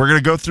 And we're going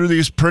to go through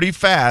these pretty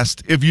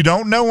fast. If you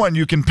don't know one,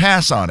 you can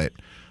pass on it.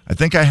 I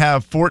think I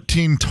have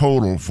 14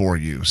 total for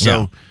you.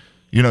 So,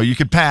 you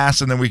could pass,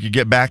 and then we could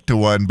get back to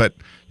one, but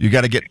you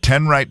got to get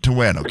 10 right to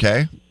win,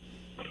 okay?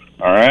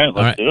 All right,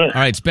 let's do it.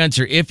 All right,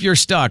 Spencer, if you're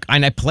stuck,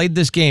 and I played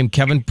this game,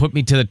 Kevin put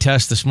me to the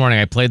test this morning.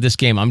 I played this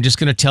game. I'm just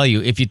going to tell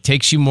you, if it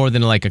takes you more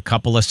than like a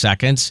couple of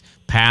seconds,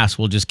 pass.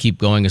 We'll just keep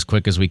going as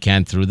quick as we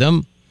can through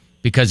them.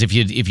 Because if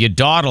you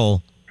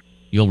dawdle,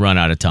 you'll run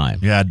out of time.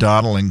 Yeah,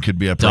 dawdling could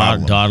be a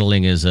problem.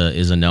 Dawdling is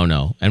a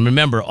no-no. And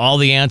remember, all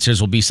the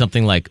answers will be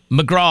something like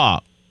McGraw.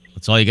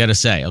 That's all you got to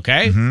say,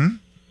 okay? Mm-hmm.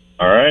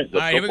 All right. All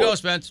right, here we go,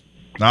 Spence.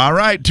 All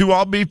right, 2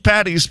 all-beef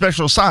patties,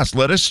 special sauce,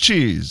 lettuce,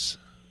 cheese.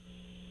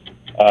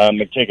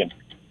 McChicken.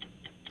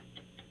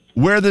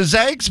 Where the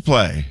Zags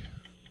play?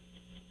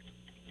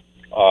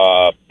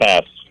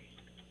 Pass.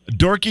 A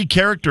dorky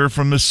character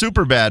from the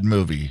Superbad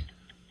movie.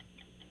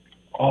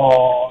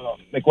 Oh,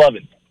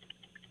 McLovin.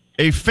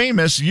 A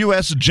famous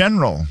U.S.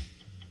 general.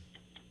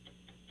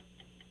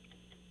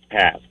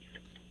 Pass.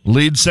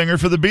 Lead singer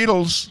for the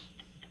Beatles.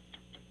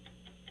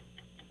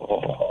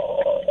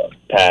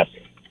 Pass.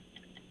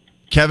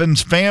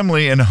 Kevin's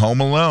family in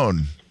Home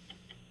Alone.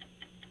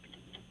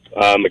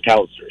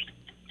 McAllister's.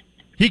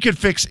 He could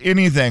fix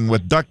anything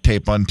with duct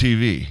tape on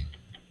TV.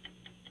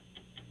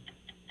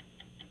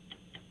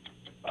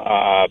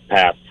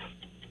 Pass.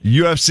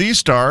 UFC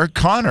star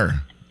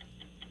Connor.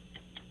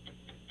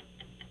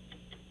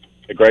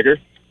 McGregor.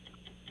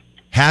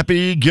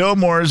 Happy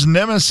Gilmore's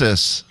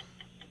nemesis.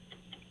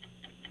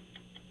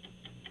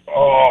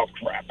 Oh,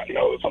 crap. I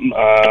know some.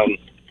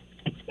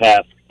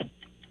 Pass.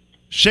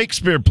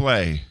 Shakespeare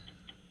play.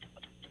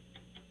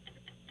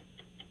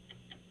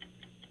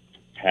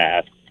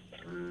 Pass.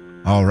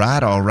 All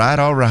right.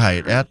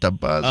 At the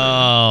buzzer.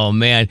 Oh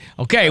man.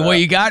 Okay. Well,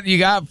 you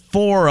got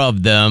 4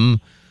 of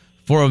them.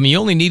 4 of them. You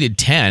only needed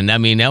 10. I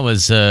mean, that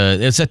was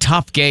it's a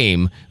tough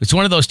game. It's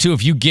one of those 2.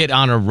 If you get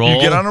on a roll,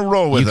 you get on a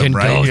roll with them,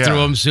 right? You can go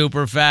through them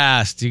super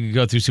fast. You can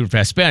go through super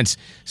fast. Spence,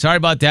 sorry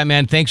about that,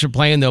 man. Thanks for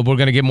playing, though. We're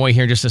gonna get more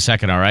here in just a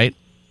second. All right.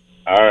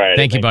 All right.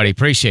 Thank you, buddy.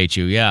 Appreciate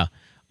you. Yeah.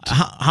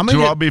 How many?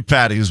 2 all-beef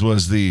patties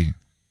was the.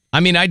 I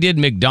mean, I did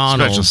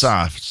McDonald's. Special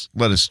sauce,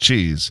 lettuce,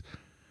 cheese.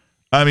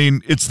 I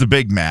mean, it's the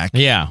Big Mac.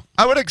 Yeah.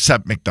 I would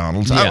accept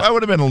McDonald's. Yeah. I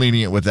would have been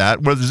lenient with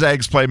that. Where the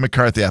Zags play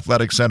McCarthy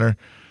Athletic Center.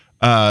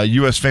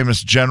 U.S.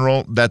 famous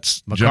general.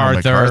 That's General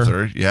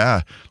MacArthur.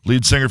 Yeah.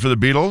 Lead singer for the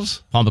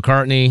Beatles. Paul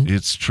McCartney.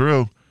 It's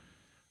true.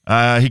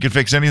 He could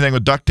fix anything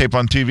with duct tape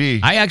on TV.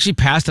 I actually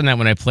passed on that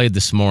when I played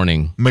this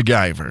morning.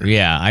 MacGyver.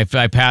 Yeah,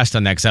 I passed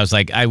on that because I was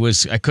like, I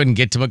couldn't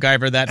get to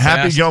MacGyver that fast.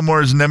 Happy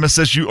Gilmore's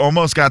nemesis. You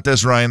almost got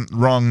this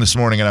wrong this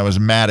morning, and I was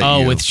mad at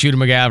you. Oh, with Shooter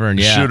McGavern.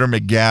 Yeah. Shooter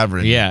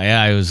McGavern. Yeah.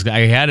 I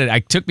had it.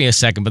 It took me a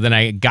second, but then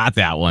I got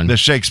that one. The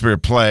Shakespeare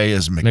play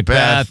is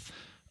Macbeth.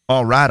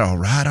 All right.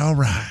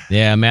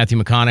 Yeah, Matthew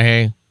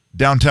McConaughey.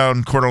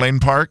 Downtown Coeur d'Alene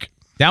Park.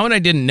 That one I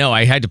didn't know.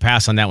 I had to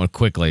pass on that one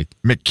quickly.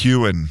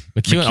 McEwen.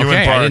 Okay, Park.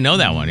 I didn't know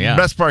that one, yeah.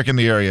 Best park in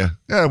the area.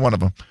 Yeah, one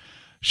of them.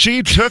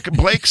 She took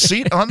Blake's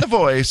seat on The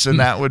Voice, and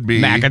that would be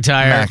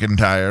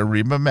McIntyre.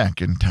 Reba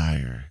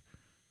McIntyre.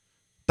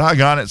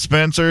 Doggone it,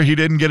 Spencer. He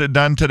didn't get it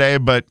done today,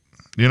 but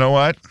you know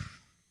what?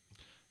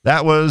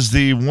 That was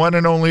the one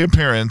and only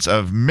appearance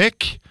of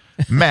Mick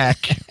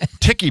Mac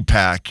Ticky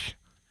Pack,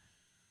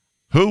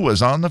 who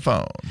was on the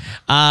phone.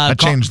 I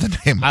changed the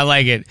name. I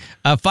like it.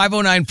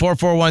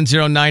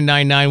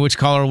 509-441-0999. Which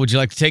caller would you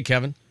like to take,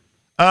 Kevin?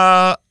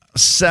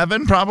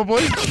 7,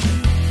 probably.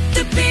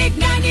 The big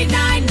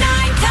 99.9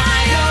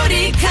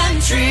 Coyote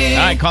Country.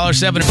 All right, caller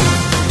 7.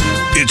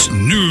 It's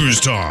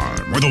news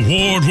time with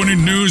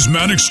award-winning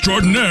newsman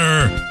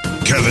extraordinaire,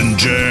 Kevin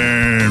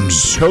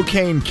James.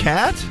 Cocaine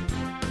cat?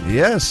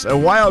 Yes, a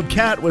wild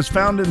cat was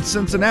found in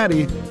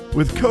Cincinnati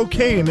with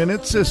cocaine in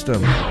its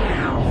system.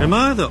 Am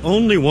I the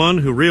only one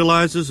who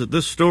realizes that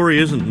this story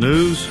isn't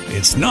news?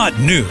 It's not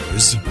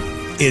news.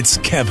 It's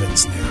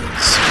Kevin's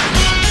news.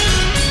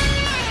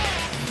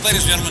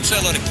 Ladies and gentlemen, say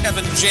hello to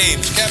Kevin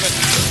James. Kevin.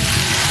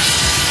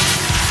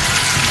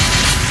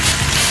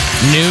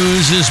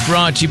 News is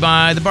brought to you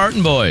by the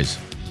Barton Boys.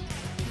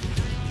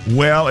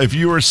 Well, if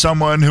you are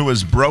someone who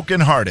was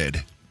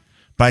brokenhearted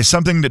by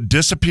something that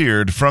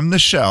disappeared from the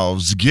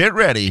shelves, get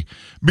ready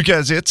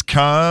because it's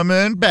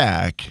coming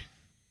back.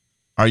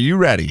 Are you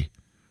ready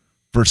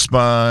for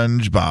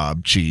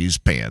SpongeBob Cheese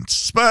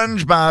Pants?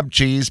 SpongeBob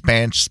Cheese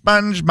Pants,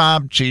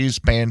 SpongeBob Cheese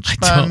Pants,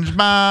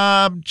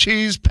 SpongeBob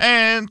Cheese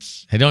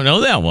Pants. I don't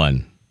know that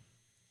one.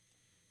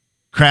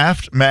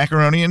 Kraft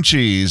Macaroni and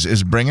Cheese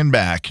is bringing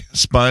back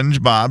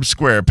SpongeBob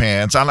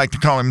SquarePants. I like to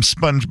call him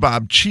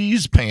SpongeBob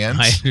Cheese Pants.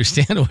 I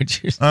understand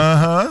what you're saying.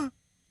 Uh-huh.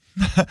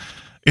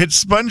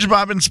 It's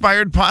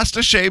SpongeBob-inspired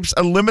pasta shapes,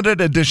 a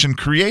limited edition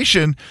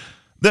creation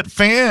that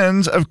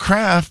fans of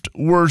Kraft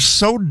were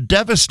so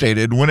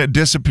devastated when it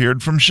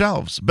disappeared from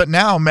shelves. But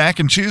now, mac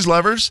and cheese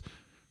lovers,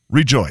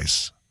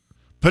 rejoice.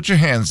 Put your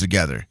hands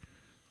together.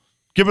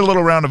 Give it a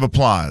little round of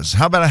applause.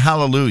 How about a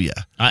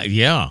hallelujah?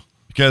 Yeah.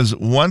 Because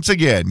once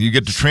again, you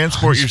get to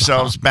transport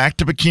yourselves back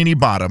to Bikini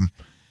Bottom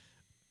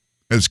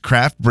as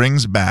Kraft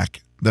brings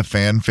back the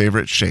fan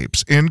favorite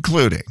shapes,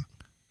 including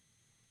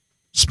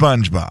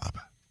SpongeBob,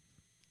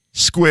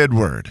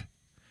 Squidward,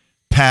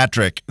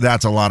 Patrick,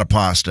 that's a lot of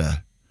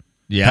pasta.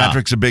 Yeah.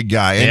 Patrick's a big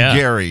guy, and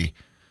Gary.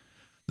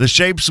 The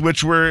shapes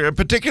which were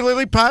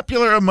particularly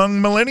popular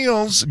among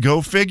millennials,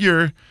 go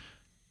figure,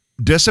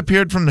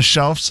 disappeared from the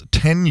shelves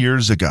 10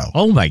 years ago.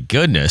 Oh, my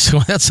goodness.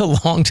 That's a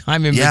long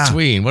time in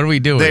between. What are we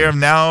doing? They have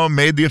now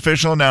made the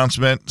official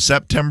announcement.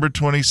 September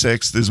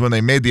 26th is when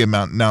they made the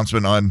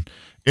announcement on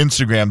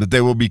Instagram that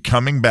they will be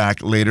coming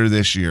back later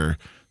this year.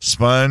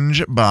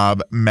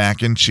 SpongeBob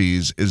Mac and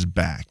Cheese is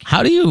back.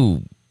 How do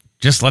you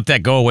just let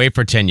that go away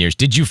for 10 years?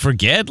 Did you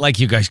forget? Like,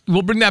 you guys,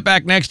 we'll bring that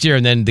back next year,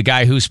 and then the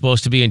guy who's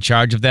supposed to be in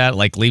charge of that,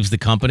 like, leaves the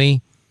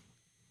company?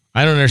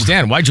 I don't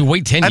understand. Why'd you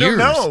wait 10 years? I don't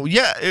know.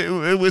 Yeah,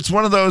 it's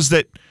one of those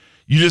that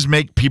you just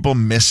make people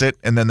miss it,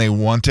 and then they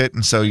want it,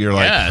 and so you're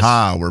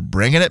like, we're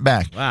bringing it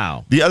back.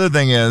 Wow. The other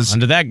thing is,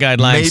 under that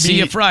guideline, see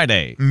you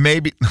Friday.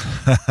 Maybe.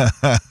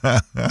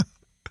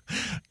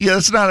 Yeah,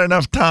 it's not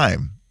enough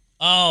time.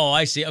 Oh,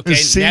 I see. Okay,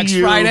 next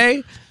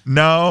Friday?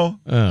 No.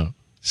 Oh.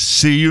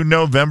 See you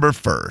November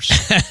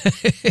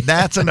 1st.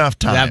 That's enough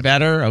time. That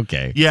better?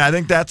 Okay. Yeah, I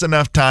think that's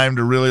enough time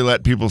to really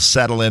let people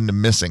settle into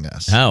missing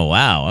us. Oh,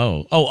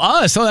 wow. Oh,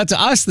 us. Oh, that's an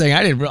us thing.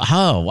 I didn't.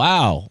 Oh,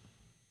 wow.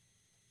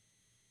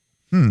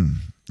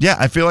 Yeah,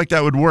 I feel like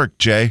that would work,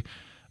 Jay.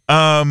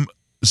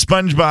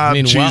 SpongeBob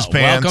Cheese Pants.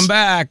 Welcome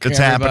back. It's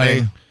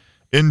happening.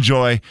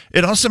 Enjoy.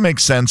 It also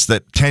makes sense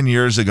that 10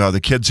 years ago, the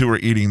kids who were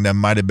eating them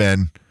might have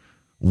been,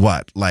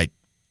 like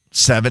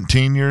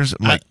 17 years?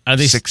 Like are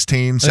they,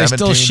 16, 17? Are they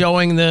still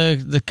showing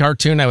the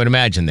cartoon? I would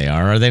imagine they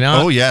are. Are they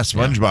not? Oh, yeah,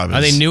 SpongeBob is.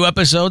 Are they new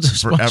episodes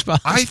of SpongeBob?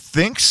 I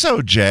think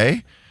so,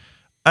 Jay.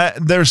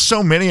 There's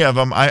so many of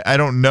them. I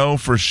don't know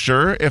for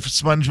sure if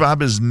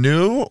SpongeBob is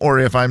new or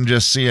if I'm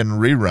just seeing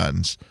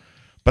reruns.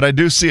 But I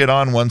do see it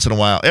on once in a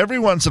while. Every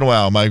once in a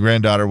while, my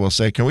granddaughter will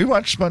say, "Can we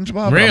watch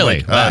SpongeBob?" Really?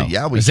 Like, wow.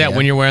 Yeah, we Is can. that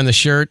when you're wearing the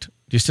shirt?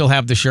 Do you still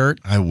have the shirt?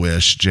 I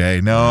wish,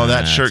 Jay. No,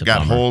 that shirt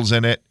got holes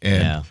in it.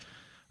 And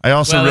I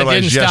also realized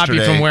it didn't yesterday.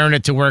 Stop you from wearing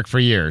it to work for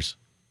years.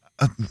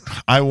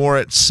 I wore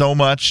it so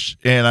much,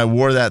 and I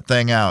wore that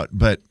thing out.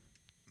 But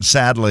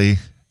sadly,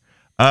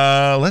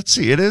 let's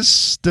see. It is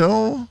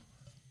still.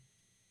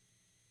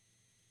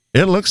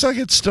 It looks like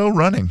it's still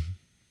running.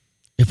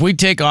 If we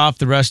take off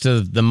the rest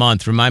of the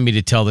month, remind me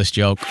to tell this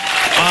joke.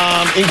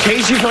 In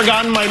case you've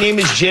forgotten, my name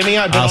is Jimmy.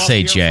 I've been I'll off say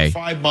here Jay. for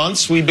 5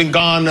 months. We've been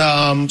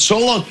gone so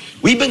long.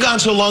 We've been gone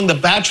so long, the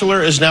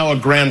Bachelor is now a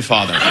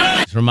grandfather.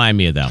 Just remind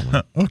me of that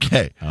one.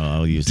 Okay.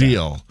 I'll use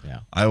Deal. that. Yeah.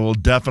 I will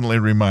definitely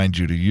remind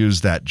you to use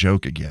that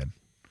joke again.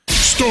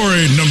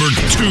 Story number 2.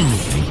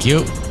 Thank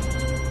you.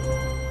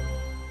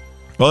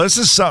 Well, this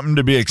is something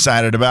to be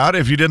excited about.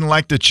 If you didn't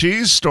like the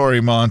cheese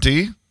story,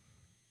 Monty.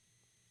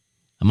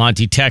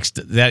 Monty text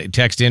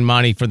in,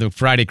 Monty, for the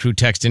Friday crew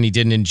text in. He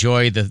didn't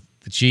enjoy the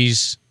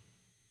cheese.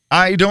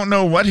 I don't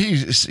know what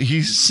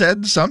he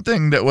said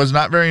something that was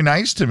not very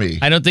nice to me.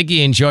 I don't think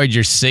he enjoyed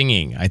your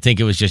singing. I think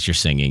it was just your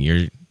singing.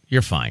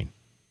 You're fine.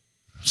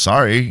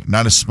 Sorry,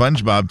 not a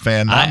SpongeBob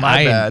fan. Not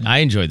my bad. I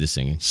enjoyed the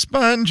singing.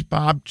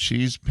 SpongeBob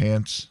Cheese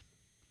Pants.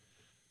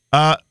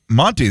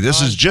 Monty,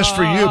 this is just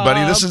for you,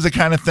 buddy. This is the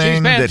kind of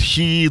thing that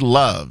he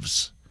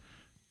loves.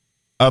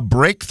 A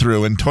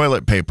breakthrough in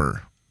toilet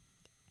paper.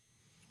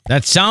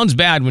 That sounds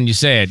bad when you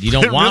say it. You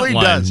don't want really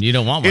one. Does. You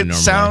don't want one normally.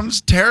 It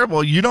sounds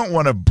terrible. You don't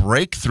want a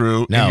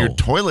breakthrough in your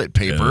toilet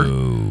paper.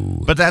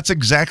 No. But that's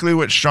exactly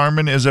what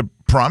Charmin is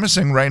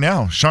promising right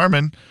now.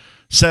 Charmin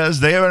says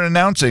they are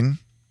announcing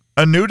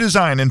a new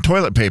design in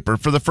toilet paper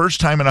for the first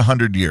time in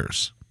 100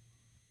 years.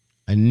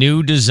 A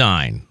new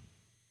design.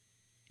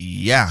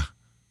 Yeah.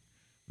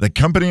 The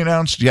company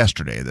announced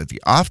yesterday that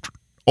the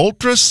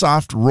ultra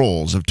soft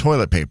rolls of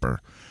toilet paper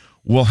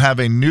will have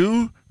a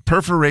new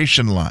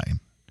perforation line.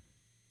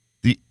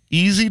 The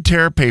easy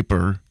tear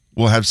paper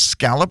will have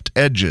scalloped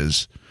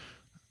edges.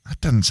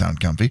 That doesn't sound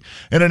comfy.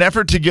 In an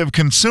effort to give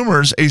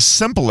consumers a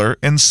simpler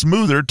and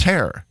smoother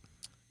tear.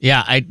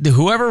 Yeah,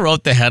 whoever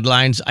wrote the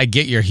headlines, I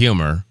get your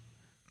humor.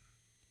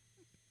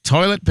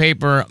 Toilet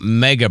paper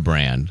mega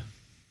brand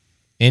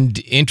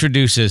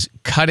introduces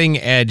cutting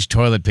edge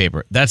toilet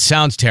paper. That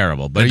sounds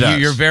terrible, but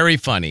you're very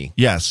funny.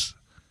 Yes.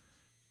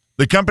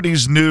 The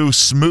company's new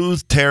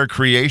smooth tear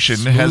creation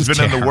has been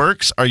in the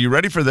works. Are you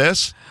ready for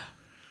this?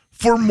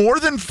 For more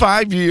than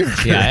 5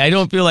 years. Yeah, I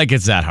don't feel like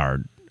it's that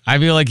hard. I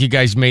feel like you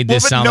guys made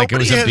this sound like it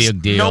was a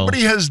big deal.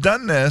 Nobody has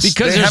done this.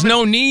 Because there's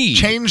no need.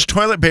 Changed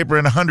toilet paper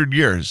in 100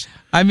 years.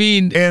 I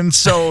mean. And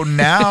so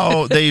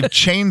now they've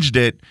changed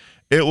it.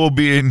 It will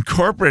be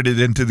incorporated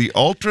into the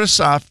ultra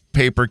soft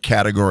paper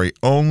category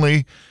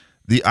only.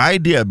 The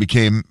idea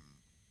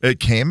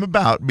came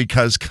about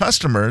because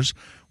customers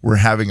were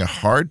having a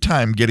hard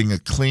time getting a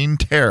clean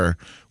tear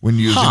when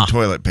using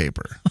toilet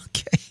paper.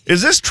 Okay.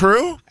 Is this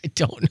true? I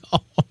don't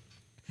know.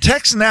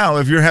 Text now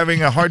if you're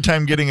having a hard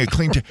time getting a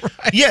clean tear.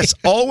 Right. Yes,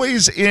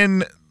 always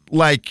in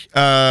like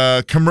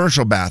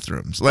commercial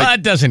bathrooms. Like,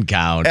 that doesn't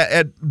count.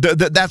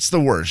 That's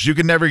the worst. You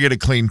can never get a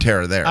clean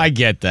tear there. I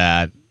get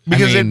that.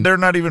 Because they're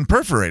not even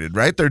perforated,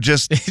 right? They're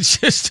just it's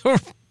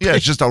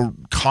just a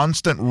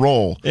constant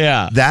roll.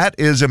 Yeah. That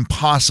is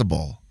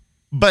impossible.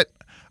 But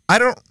I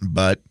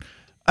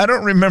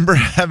don't remember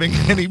having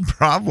any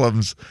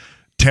problems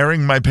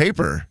tearing my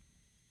paper.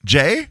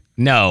 Jay?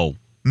 No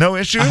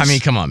issues? I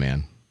mean, come on,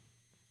 man.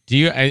 Do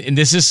you? And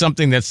this is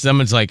something that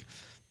someone's like,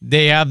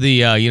 they have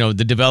the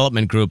the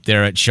development group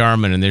there at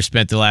Charmin, and they've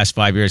spent the last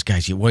 5 years,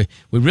 guys. We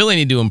really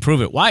need to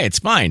improve it. Why? It's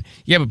fine.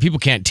 Yeah, but people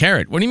can't tear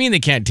it. What do you mean they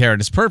can't tear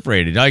it? It's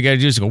perforated. All you got to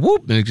do is go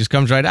whoop, and it just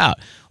comes right out.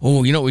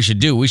 Oh, you know what we should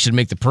do? We should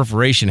make the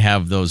perforation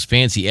have those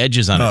fancy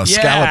edges on it.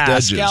 Scalloped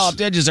edges.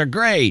 Scalloped edges are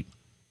great.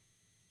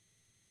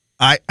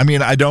 I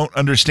mean, I don't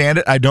understand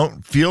it. I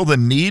don't feel the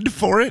need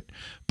for it,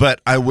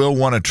 but I will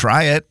want to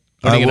try it.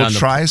 I will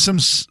try some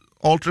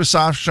ultra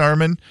soft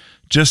Charmin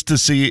just to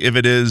see if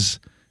it is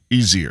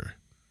easier.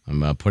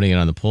 I'm putting it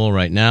on the poll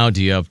right now.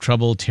 Do you have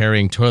trouble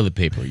tearing toilet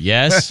paper?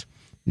 Yes.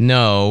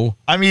 No.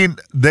 I mean,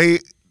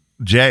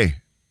 Jay,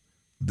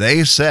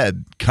 they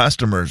said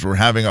customers were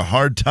having a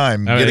hard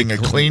time getting a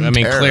clean tear. I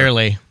mean,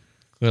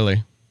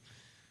 clearly.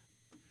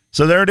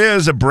 So there it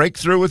is, a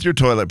breakthrough with your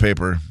toilet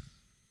paper.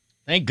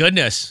 Thank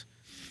goodness.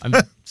 I'm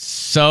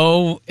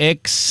so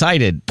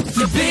excited.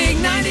 The big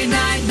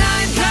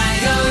 99.9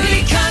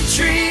 Coyote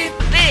Country.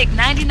 Big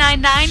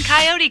 99.9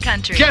 Coyote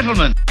Country.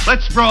 Gentlemen,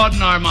 let's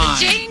broaden our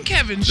minds. The Jay and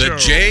Kevin Show. The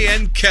Jay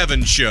and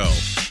Kevin Show.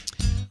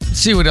 Let's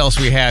see what else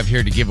we have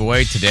here to give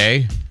away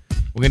today.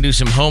 We're going to do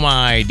some Home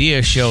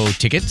Idea Show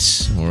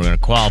tickets. We're going to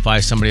qualify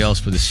somebody else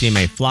for the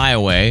CMA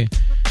Flyaway.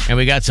 And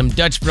we got some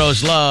Dutch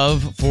Bros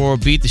love for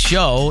Beat the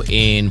Show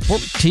in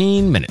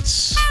 14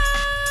 minutes.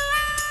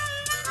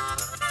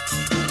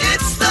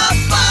 It's the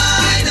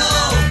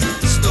final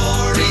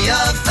story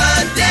of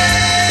the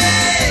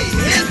day.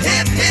 Hip,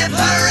 hip, hip,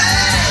 hooray.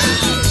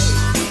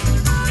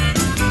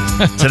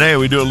 Today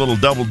we do a little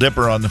double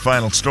dipper on the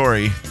final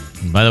story.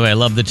 By the way, I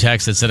love the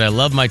text that said, I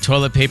love my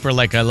toilet paper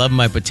like I love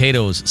my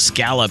potatoes,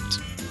 scalloped.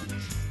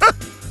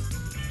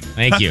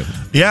 Thank you.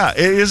 Yeah, it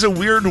is a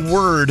weird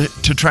word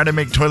to try to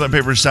make toilet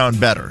paper sound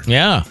better.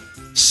 Yeah.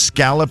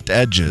 Scalloped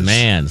edges.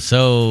 Man,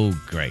 so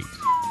great.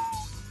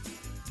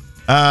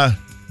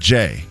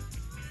 Jay,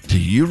 do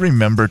you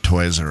remember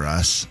Toys R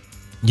Us?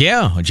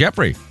 Yeah,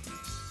 Jeffrey.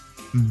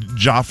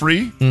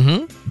 Joffrey?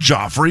 Mm-hmm.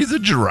 Joffrey the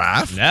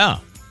giraffe? Yeah.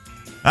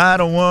 I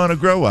don't want to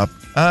grow up.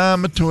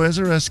 I'm a Toys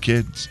R Us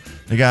kid.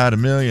 I got a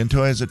million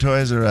toys at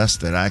Toys R Us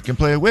that I can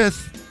play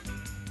with.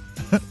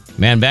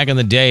 Man, back in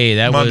the day,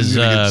 that was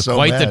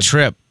quite the mad.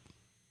 trip.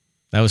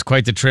 That was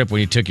quite the trip when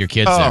you took your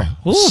kids there.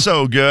 Ooh,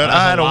 so good.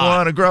 I don't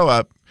want to grow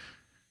up.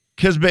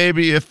 Because,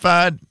 baby,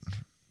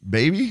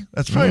 Baby?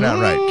 That's probably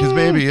not right. Because,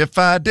 baby, if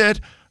I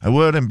did, I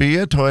wouldn't be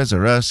a Toys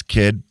R Us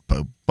kid.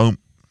 Boom, boom.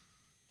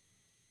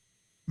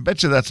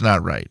 Bet you that's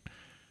not right.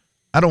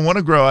 I don't want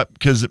to grow up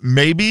because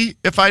maybe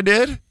if I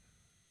did,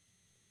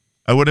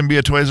 I wouldn't be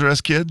a Toys R Us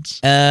kid.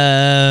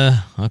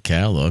 Okay,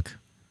 I'll look.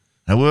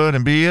 I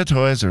wouldn't be a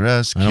Toys R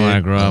Us kid. I don't want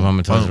to grow up. I'm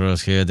a Toys R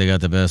Us kid. They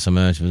got the best so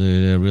much.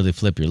 Really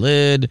flip your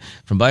lid.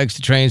 From bikes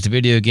to trains to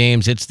video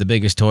games, it's the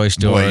biggest toy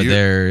store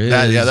there is.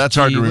 That's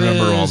hard to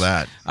remember all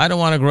that. I don't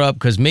want to grow up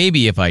because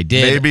maybe if I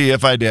did. Maybe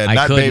if I did.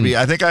 Not couldn't. baby.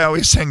 I think I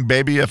always sang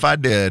baby if I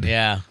did.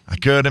 Yeah. I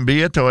couldn't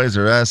be a Toys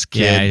R Us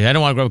kid. Yeah, I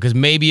don't want to grow up because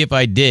maybe if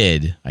I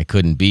did, I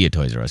couldn't be a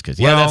Toys R Us kid.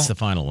 Yeah, that's the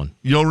final one.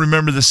 You'll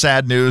remember the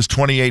sad news,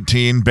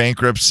 2018,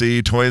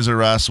 bankruptcy, Toys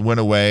R Us went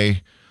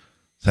away.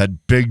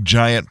 That big,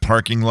 giant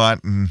parking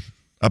lot and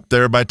up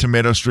there by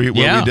Tomato Street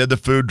where we did the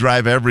food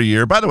drive every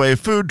year. By the way,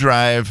 food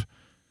drive,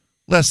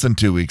 less than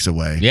 2 weeks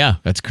away. Yeah,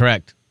 that's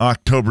correct.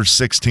 October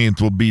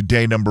 16th will be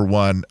day number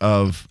 1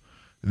 of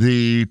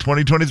the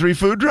 2023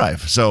 food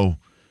drive. So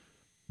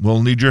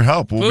we'll need your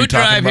help. We'll be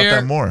talking about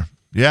that more.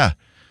 Yeah.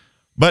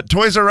 But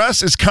Toys R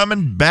Us is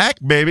coming back,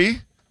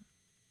 baby.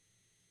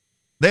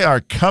 They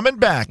are coming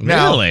back.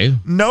 Really? Now,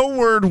 no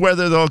word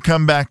whether they'll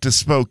come back to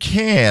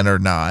Spokane or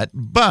not,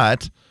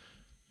 but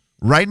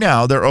right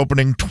now they're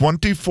opening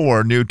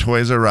 24 new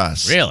Toys R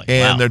Us. Really?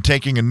 And Wow. they're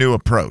taking a new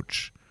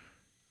approach.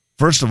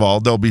 First of all,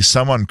 there'll be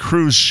some on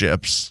cruise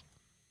ships.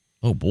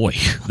 Oh, boy.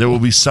 There will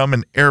be some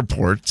in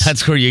airports.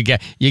 That's where you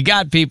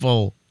got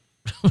people.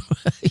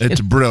 It's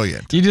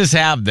brilliant. You just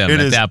have them It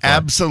at is that point.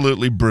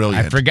 absolutely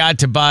brilliant. I forgot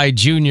to buy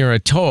Junior a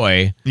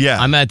toy.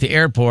 Yeah. I'm at the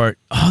airport.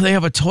 Oh, they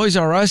have a Toys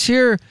R Us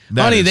here?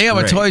 That Honey, is they have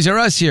great. a Toys R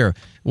Us here.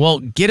 Well,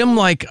 get him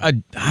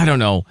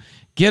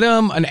get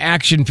him an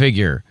action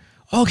figure.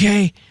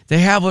 Okay, they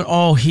have one.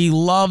 Oh, he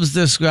loves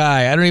this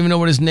guy. I don't even know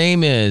what his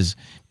name is,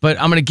 but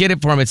I'm going to get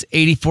it for him. It's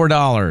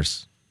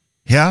 $84.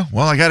 Yeah,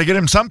 well, I got to get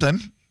him something.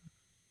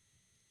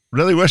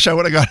 Really wish I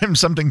would have got him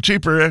something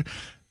cheaper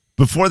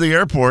before the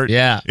airport.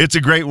 Yeah. It's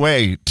a great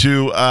way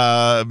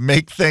to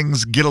make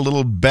things get a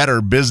little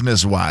better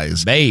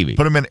business-wise. Baby.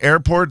 Put them in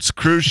airports,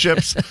 cruise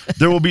ships.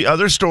 There will be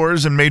other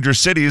stores in major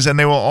cities, and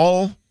they will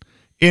all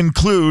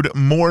include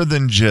more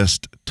than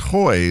just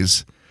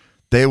toys.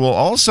 They will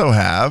also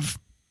have,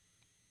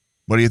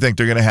 what do you think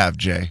they're going to have,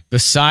 Jay?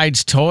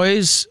 Besides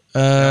toys,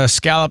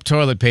 scallop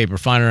toilet paper.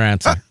 Final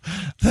answer.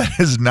 That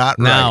is not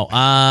Now,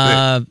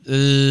 right.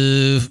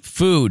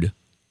 food.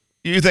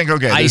 You think,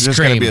 okay, there's Ice just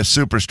going to cream. be a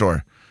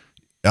superstore.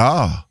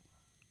 Oh,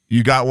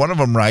 you got one of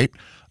them right.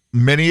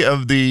 Many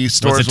of the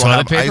stores will toilet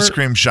have paper? ice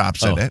cream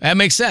shops in it. That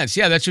makes sense.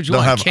 Yeah, that's what you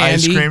They'll want. have Candy.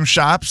 ice cream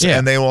shops, Yeah.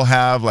 and they will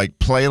have like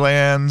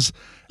playlands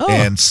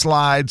and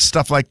slides,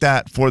 stuff like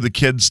that for the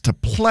kids to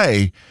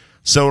play.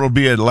 So it'll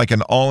be like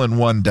an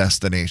all-in-one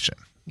destination.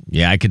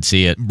 Yeah, I could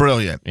see it.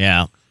 Brilliant.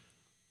 Yeah.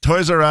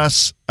 Toys R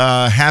Us,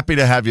 happy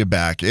to have you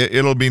back.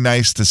 It'll be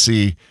nice to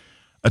see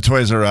a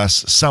Toys R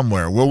Us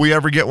somewhere. Will we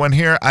ever get one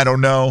here? I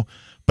don't know,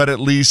 but at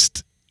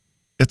least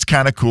it's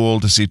kind of cool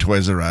to see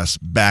Toys R Us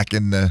back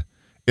in the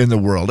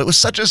world. It was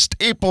such a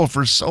staple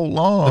for so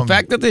long. The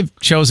fact that they've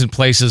chosen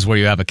places where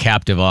you have a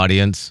captive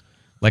audience,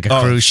 like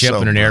a cruise ship so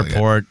and an brilliant.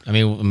 airport. I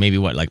mean, maybe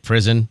like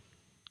prison?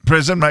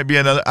 Prison might be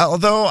another,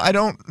 although I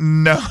don't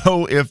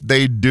know if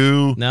they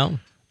do. No.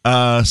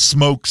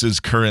 Smokes as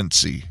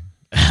currency.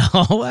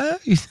 Oh, well,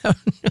 you don't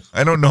know.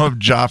 I don't know if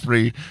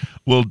Joffrey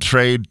will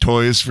trade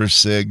toys for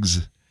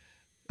cigs.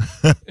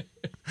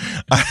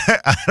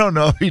 I don't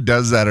know if he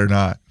does that or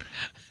not.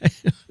 I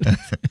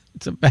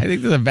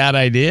think that's a bad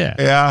idea.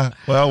 Yeah.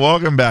 Well,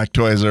 welcome back,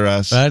 Toys R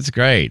Us. That's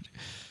great.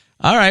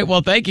 All right.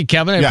 Well, thank you,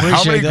 Kevin. I appreciate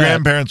how many that.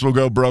 grandparents will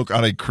go broke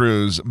on a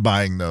cruise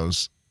buying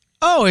those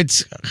Oh,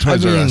 it's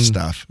Toys R Us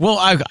stuff? Well,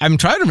 I'm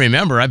trying to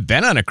remember. I've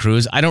been on a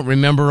cruise. I don't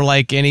remember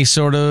like any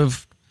sort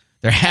of.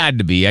 There had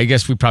to be. I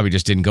guess we probably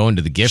just didn't go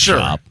into the gift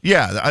shop.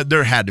 Yeah,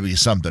 there had to be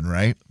something,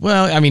 right?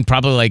 Well, I mean,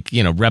 probably like,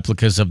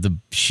 replicas of the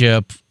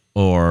ship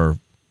or,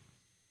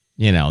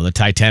 the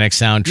Titanic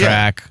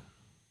soundtrack. Yeah.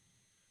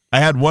 I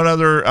had one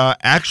other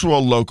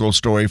actual local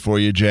story for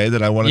you, Jay,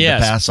 that I wanted to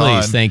pass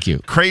on. Please, thank you.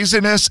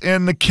 Craziness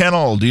in the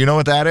Kennel. Do you know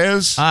what that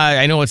is?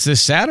 I know it's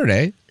this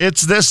Saturday.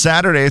 It's this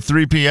Saturday,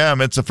 3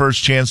 p.m. It's the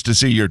first chance to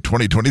see your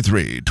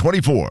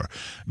 2023-24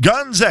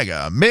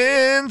 Gonzaga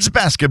men's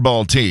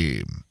basketball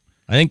team.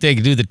 I think they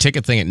do the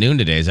ticket thing at noon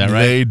today. Is that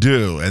right? They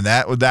do. And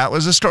that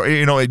was a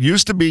story. It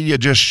used to be you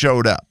just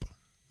showed up.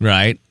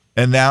 Right.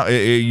 And now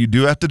you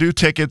do have to do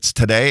tickets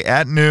today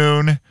at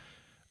noon.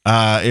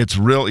 It's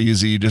real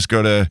easy. You just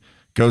go to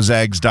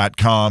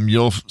gozags.com.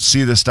 You'll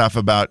see the stuff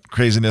about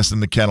Craziness in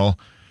the Kennel.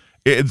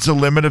 It's a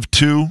limit of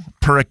 2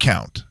 per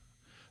account.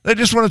 They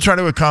just want to try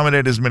to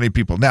accommodate as many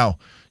people. Now,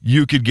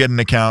 you could get an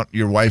account.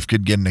 Your wife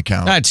could get an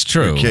account. That's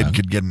true. Your kid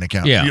could get an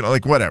account. Yeah.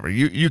 Like whatever.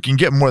 You can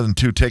get more than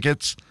 2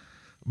 tickets,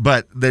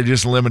 but they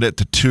just limit it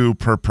to 2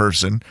 per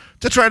person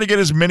to try to get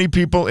as many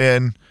people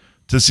in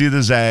to see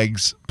the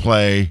Zags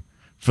play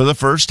for the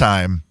first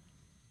time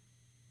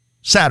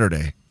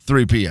Saturday,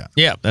 3 p.m.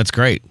 Yeah, that's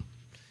great.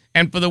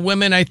 And for the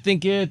women, I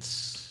think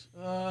it's...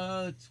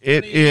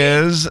 It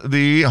is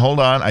the... Hold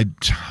on.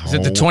 Is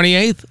it the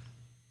 28th?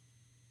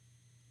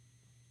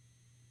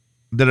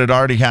 Did it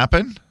already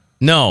happen?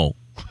 No.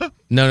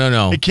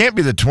 No. It can't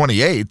be the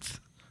 28th.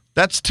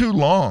 That's too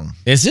long.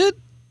 Is it?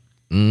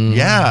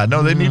 Yeah.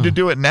 No, they need to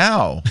do it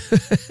now.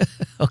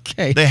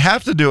 Okay. They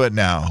have to do it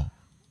now.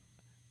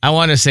 I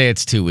want to say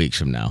it's 2 weeks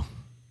from now.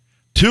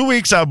 2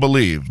 weeks, I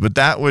believe, but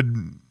that would,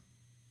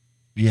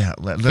 yeah.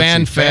 Let's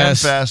Fan see. Fan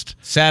Fest, Fest,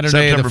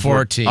 Saturday September the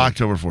 14th.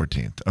 October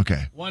 14th.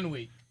 Okay. 1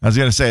 week. I was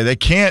going to say, they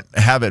can't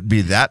have it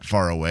be that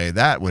far away.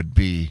 That would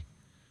be,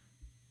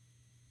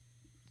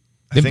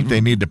 I think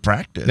they need to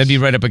practice. That'd be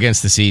right up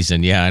against the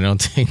season. Yeah, I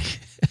don't think.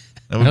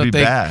 That would be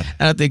bad.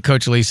 I don't think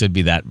Coach Lisa would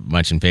be that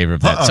much in favor of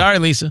that. Sorry,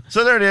 Lisa.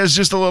 So there it is.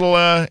 Just a little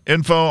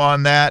info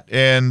on that.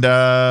 And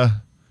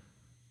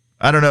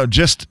I don't know,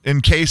 just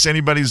in case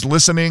anybody's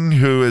listening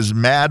who is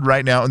mad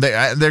right now, and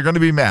they're going to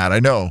be mad, I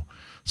know.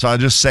 So I'll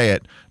just say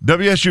it.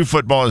 WSU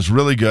football is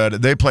really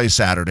good. They play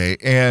Saturday.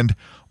 And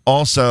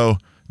also,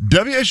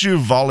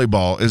 WSU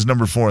volleyball is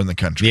number 4 in the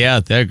country. Yeah,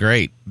 they're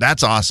great.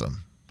 That's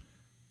awesome.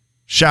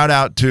 Shout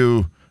out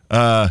to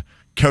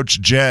Coach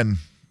Jen,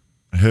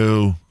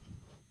 who,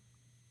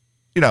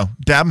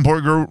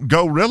 Davenport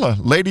Gorilla,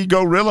 Lady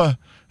Gorilla,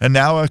 and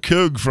now a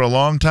Coug for a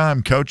long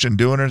time, coaching,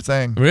 doing her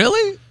thing.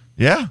 Really?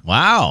 Yeah.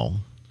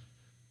 Wow.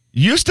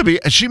 Used to be,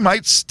 she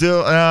might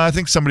still, I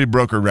think somebody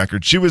broke her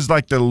record. She was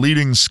like the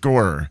leading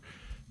scorer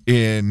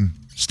in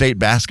state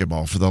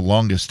basketball for the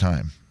longest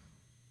time.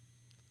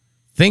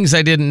 Things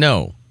I didn't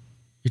know.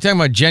 You're talking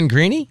about Jen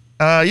Greeny?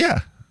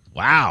 Yeah.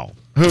 Wow.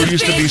 Who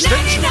used to be state.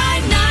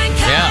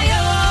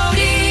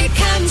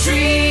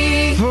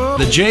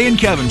 The Jay and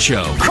Kevin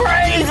Show.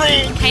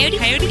 Crazy!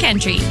 Coyote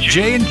Country.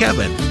 Jay and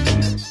Kevin.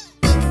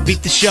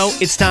 Beat the show,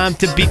 it's time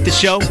to beat the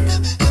show.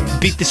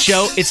 Beat the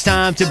show, it's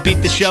time to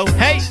beat the show.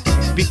 Hey!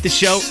 Beat the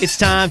show, it's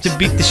time to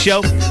beat the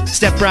show.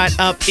 Step right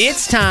up,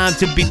 it's time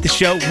to beat the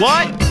show.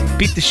 What?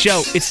 Beat the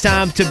show, it's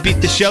time to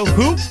beat the show.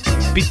 Who?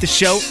 Beat the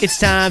show, it's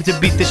time to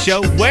beat the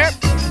show. Where?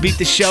 Beat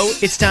the show,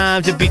 it's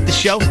time to beat the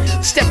show.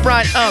 Step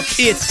right up,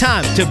 it's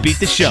time to beat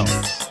the show.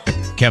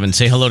 Kevin,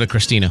 say hello to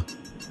Christina.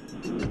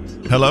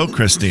 Hello,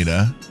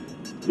 Christina.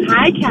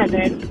 Hi,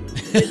 Kevin.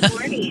 Good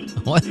morning.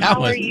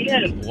 How are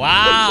you?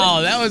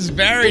 Wow, that was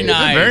very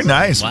nice. Very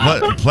nice.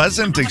 Wow.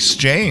 Pleasant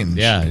exchange.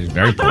 Yeah,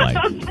 very polite.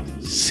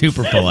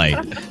 Super polite.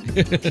 All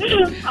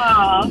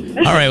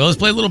right, well, let's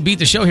play a little Beat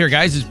the Show here,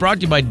 guys. It's brought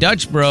to you by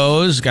Dutch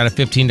Bros. Got a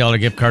 $15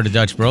 gift card to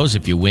Dutch Bros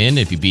if you win,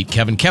 if you beat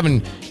Kevin.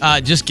 Kevin,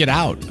 just get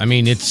out. I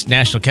mean, it's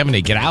National Kevin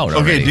Day. Get out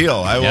already. Okay, deal.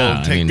 I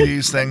will take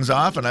these things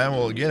off, and I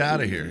will get out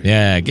of here.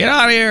 Yeah, get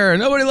out of here.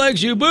 Nobody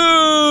likes you.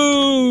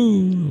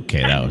 Boo!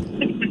 Okay,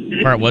 that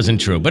part wasn't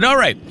true. But all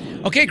right.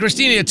 Okay,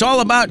 Christina, it's all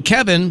about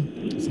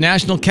Kevin. It's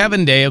National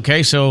Kevin Day,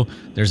 okay? So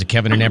there's a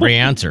Kevin in every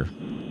answer.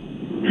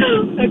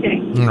 Okay.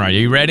 All right, are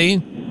you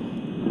ready?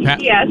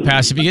 Yes.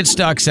 Pass if you get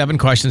stuck. 7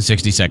 questions,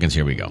 60 seconds.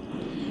 Here we go.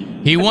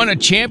 He won a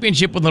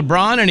championship with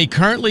LeBron, and he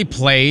currently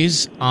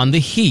plays on the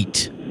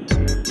Heat.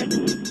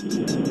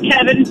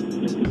 Kevin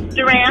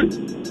Durant.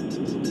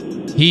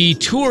 He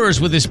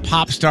tours with his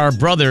pop star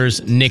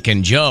brothers, Nick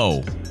and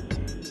Joe.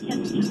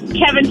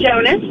 Kevin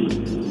Jonas.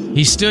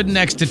 He stood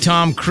next to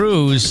Tom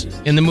Cruise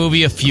in the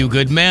movie A Few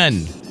Good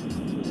Men.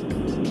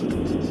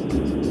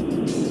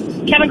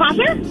 Kevin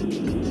Costner.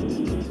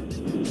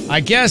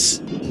 I guess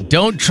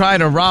don't try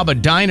to rob a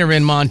diner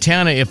in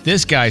Montana if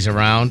this guy's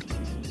around.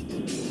 Kevin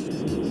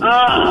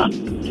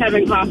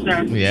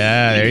Costner.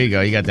 Yeah, there you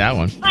go. You got that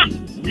one.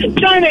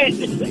 Darn it.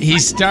 He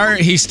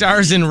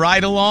stars in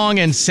Ride Along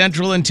and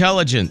Central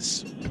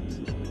Intelligence.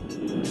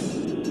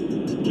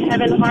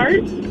 Kevin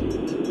Hart.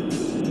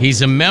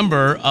 He's a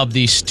member of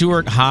the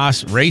Stuart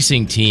Haas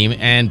racing team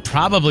and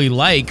probably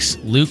likes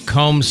Luke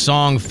Combs'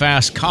 song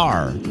Fast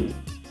Car.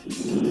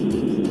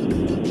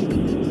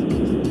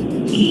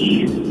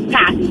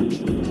 Pass.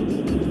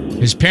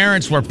 His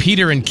parents were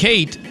Peter and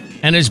Kate,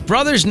 and his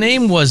brother's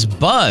name was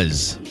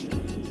Buzz.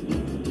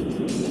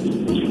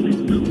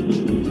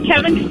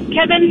 Kevin,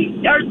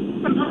 or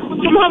from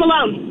Home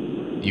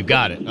Alone. You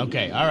got it.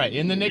 Okay. All right.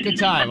 In the nick of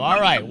time. All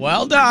right.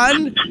 Well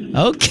done.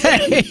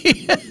 Okay.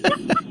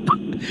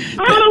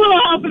 I had a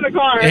little help in the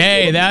car.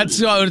 Hey,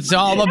 that's what it's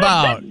all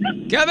about.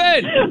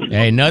 Kevin!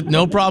 Hey,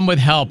 no problem with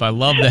help. I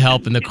love the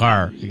help in the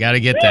car. You got to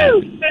get that.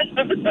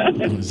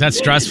 Is that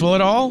stressful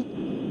at all?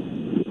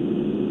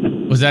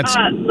 Was that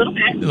a little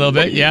bit? A little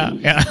bit, yeah.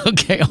 Yeah.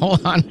 Okay,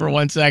 hold on for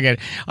 1 second.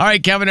 All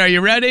right, Kevin, are you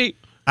ready?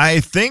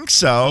 I think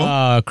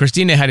so.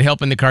 Christina had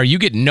help in the car. You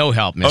get no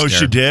help, mister. Oh,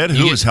 she did?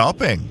 Who was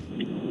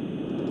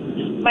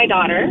helping? My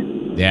daughter.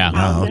 Yeah.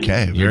 Oh,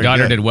 okay. Your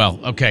daughter did well.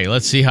 Okay,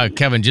 let's see how,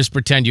 Kevin, just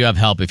pretend you have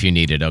help if you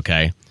need it,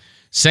 okay?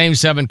 Same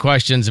 7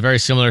 questions, very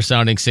similar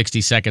sounding, 60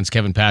 seconds.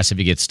 Kevin, pass if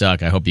you get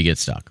stuck. I hope you get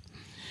stuck.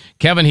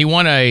 Kevin, he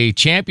won a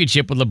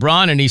championship with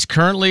LeBron, and he's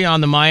currently on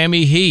the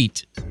Miami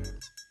Heat.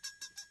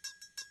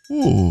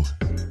 Ooh.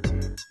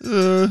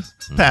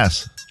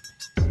 Pass.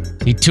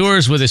 He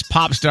tours with his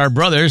pop star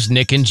brothers,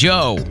 Nick and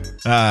Joe.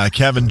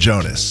 Kevin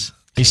Jonas.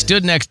 He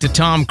stood next to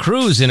Tom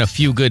Cruise in A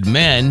Few Good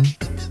Men.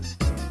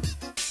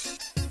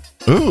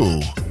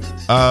 Ooh.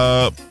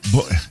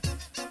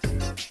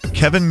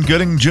 Kevin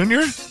Gooding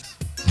Jr.?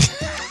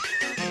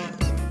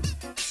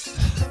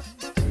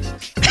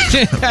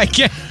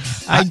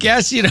 I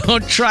guess you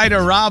don't try to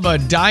rob a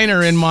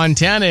diner in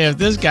Montana if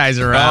this guy's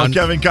around.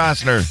 Oh, Kevin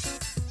Costner.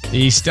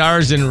 He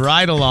stars in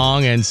Ride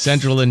Along and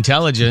Central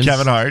Intelligence.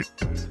 Kevin Hart.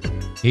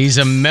 He's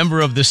a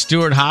member of the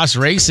Stewart-Haas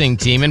racing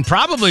team and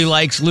probably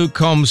likes Luke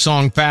Combs'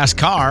 song Fast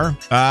Car.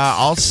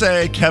 I'll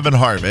say Kevin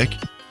Harvick.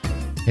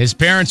 His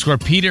parents were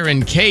Peter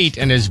and Kate,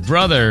 and his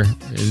brother,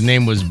 his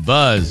name was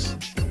Buzz.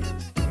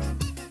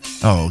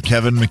 Oh,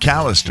 Kevin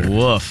McAllister.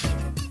 Woof.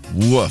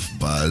 Woof,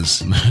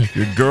 Buzz.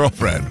 Your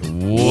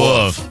girlfriend.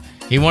 Woof.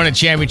 He won a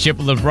championship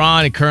with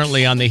LeBron and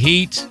currently on the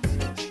Heat.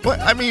 What?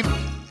 I mean,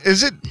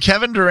 is it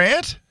Kevin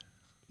Durant?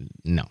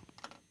 No.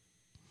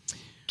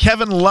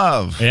 Kevin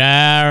Love.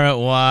 There it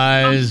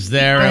was.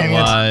 There it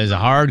was. A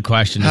hard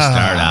question to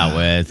start out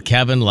with.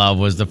 Kevin Love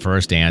was the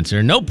first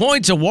answer. No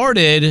points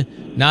awarded,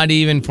 not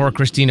even for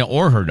Christina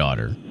or her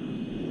daughter.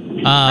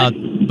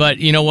 But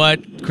you know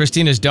what?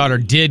 Christina's daughter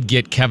did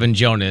get Kevin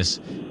Jonas.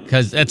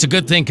 Because that's a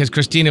good thing, because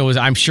Christina was,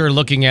 I'm sure,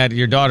 looking at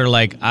your daughter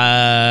like,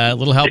 a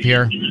little help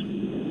here.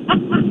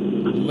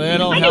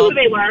 Little I help. knew who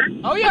they were.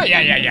 Oh,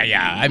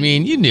 yeah. I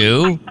mean, you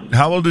knew.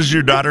 How old is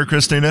your daughter,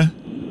 Christina?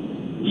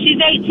 She's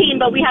 18,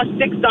 but we have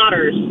 6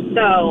 daughters,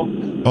 so.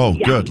 Oh,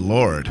 good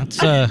Lord.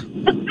 That's a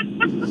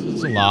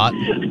lot.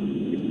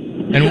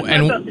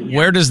 And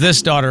where does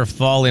this daughter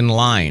fall in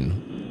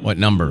line? What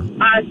number?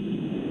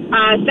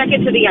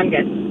 Second to the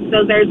youngest.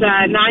 So there's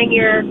a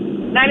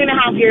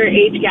 9.5-year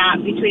age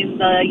gap between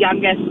the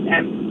youngest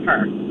and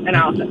her and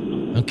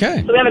Allison.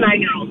 Okay. So we have a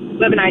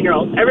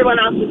 9-year-old. Everyone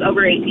else is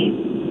over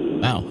 18.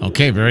 Wow.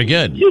 Okay, very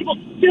good.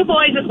 2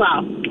 boys as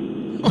well.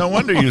 No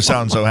wonder you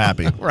sound so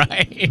happy.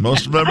 Right.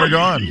 Most of them are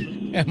gone.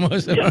 Yeah,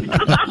 most of them.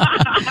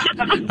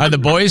 Are the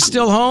boys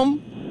still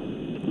home?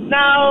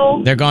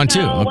 No. They're gone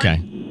too. Okay.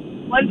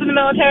 One's in the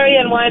military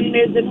and one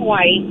is in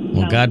Hawaii.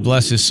 Well, God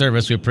bless his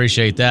service. We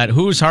appreciate that.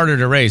 Who's harder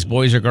to raise,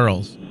 boys or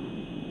girls?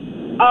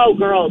 Oh,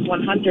 girls,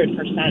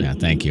 100%. Yeah,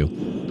 thank you.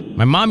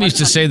 My mom used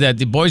to say that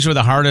the boys were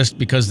the hardest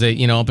because they,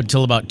 up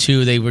until about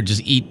 2, they would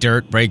just eat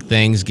dirt, break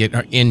things, get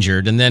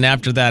injured. And then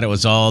after that, it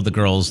was all the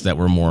girls that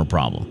were more a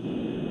problem.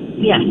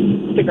 Yes,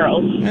 the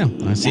girls. Yeah,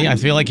 I see. I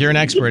feel like you're an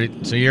expert,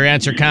 so your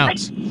answer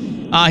counts.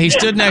 He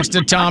stood next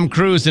to Tom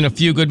Cruise in A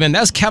Few Good Men.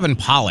 That's Kevin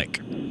Pollak.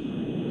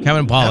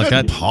 Kevin Pollak.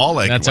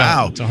 That's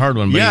wow. It's a hard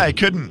one. Yeah, I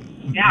couldn't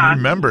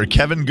remember.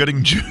 Kevin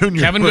Gooding Jr.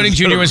 Kevin Gooding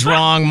Jr. was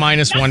wrong.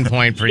 -1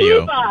 point for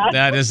you.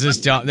 That's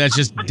just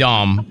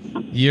dumb.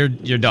 You're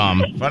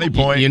dumb. Funny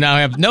point. You now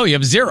have you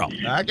have 0.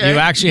 Okay. You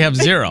actually have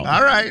 0.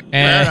 All right.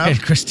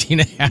 And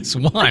Christina has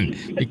 1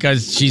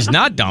 because she's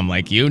not dumb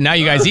like you. Now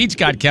you guys each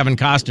got Kevin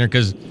Costner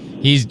because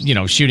he's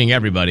shooting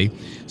everybody.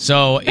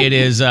 So it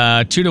is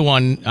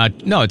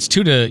 2-1. No, it's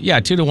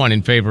 2-1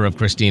 in favor of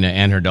Christina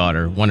and her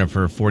daughter, one of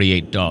her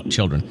 48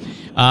 children.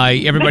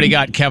 Everybody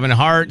got Kevin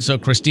Hart, so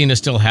Christina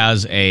still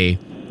has a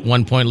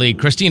 1-point lead.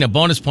 Christina,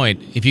 bonus point.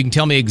 If you can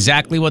tell me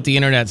exactly what the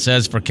internet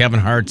says for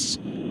Kevin Hart's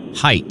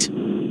height.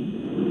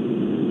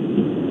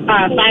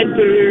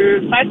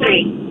 5'3",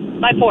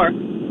 5'4".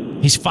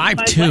 He's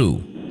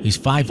 5'2". He's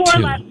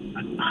 5'2".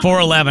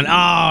 4'11".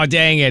 Oh,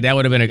 dang it. That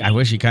would have been I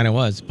wish he kind of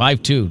was.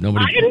 5'2".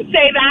 Nobody. I didn't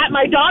say that.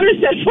 My daughter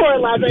said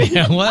 4'11".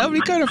 Yeah, well, that would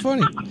be kind of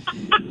funny.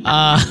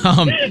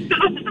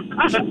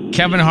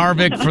 Kevin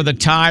Harvick for the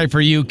tie for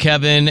you,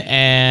 Kevin,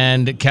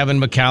 and Kevin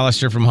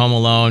McAllister from Home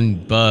Alone.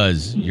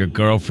 Buzz, your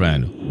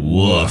girlfriend.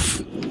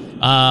 Woof.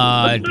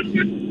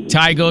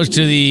 Tie goes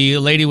to the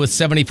lady with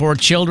 74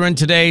 children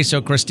today,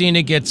 so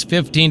Christina gets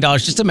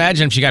 $15. Just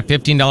imagine if she got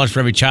 $15 for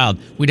every child.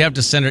 We'd have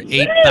to send her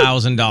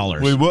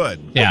 $8,000. We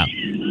would. Yeah.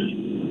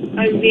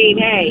 I mean,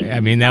 hey. I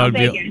mean, that would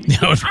be a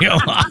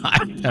lot.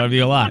 That would be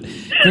a lot.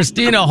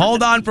 Christina,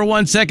 hold on for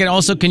 1 second.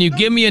 Also, can you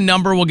give me a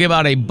number? We'll give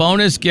out a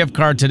bonus gift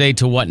card today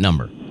to what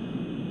number?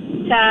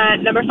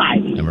 Number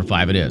 5. Number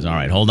 5 it is. All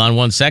right, hold on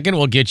 1 second.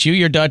 We'll get you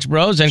your Dutch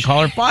Bros, and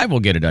caller 5 will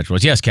get a Dutch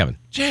Bros. Yes, Kevin.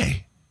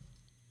 Jay,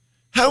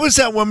 how is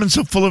that woman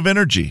so full of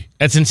energy?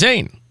 That's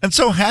insane. And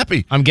so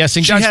happy. I'm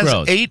guessing Dutch Bros. She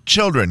has 8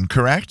 children,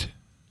 correct?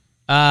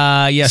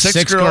 Yes,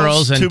 6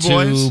 girls and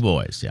 2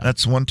 boys. Yeah.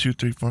 That's 1, 2,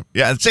 3, 4.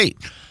 Yeah, it's 8.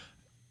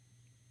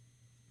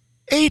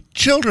 8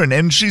 children,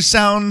 and she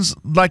sounds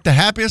like the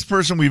happiest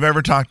person we've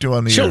ever talked to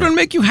on the Children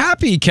make you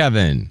happy,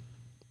 Kevin.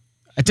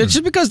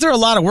 Just because they're a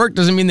lot of work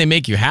doesn't mean they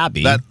make you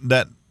happy.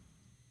 That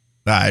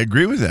I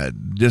agree with that.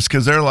 Just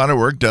because they're a lot of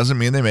work doesn't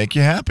mean they make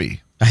you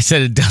happy. I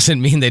said it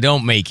doesn't mean they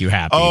don't make you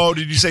happy. Oh,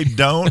 did you say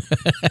don't?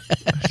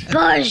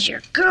 Buzz,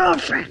 your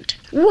girlfriend.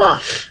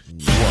 Woof.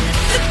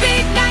 The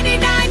big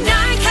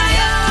 99.9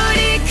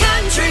 Coyote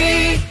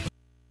Country.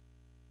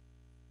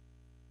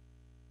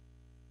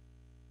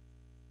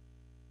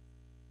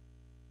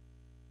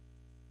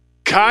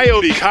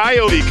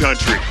 Coyote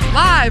Country.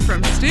 Live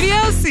from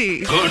Studio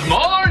C. Good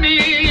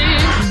morning.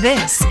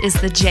 This is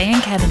the Jay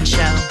and Kevin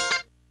Show.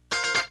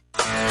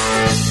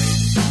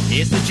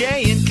 It's the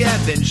Jay and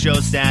Kevin Show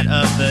stat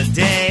of the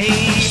day.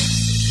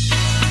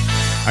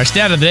 Our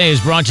stat of the day is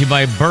brought to you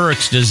by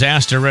Burke's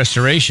Disaster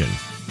Restoration.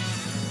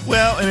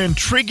 Well, an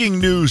intriguing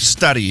new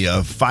study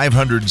of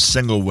 500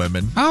 single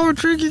women. How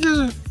intriguing is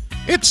it?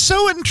 It's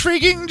so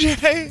intriguing,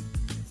 Jay.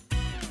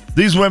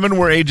 These women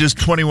were ages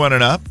 21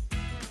 and up.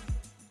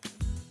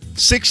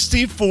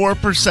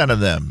 64% of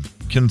them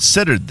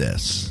considered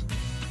this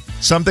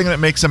something that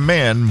makes a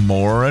man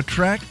more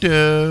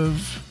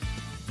attractive?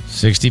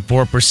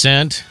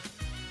 64%.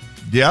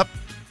 Yep.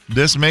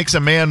 This makes a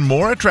man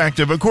more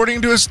attractive,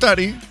 according to a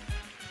study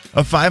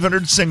of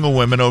 500 single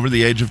women over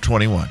the age of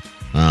 21.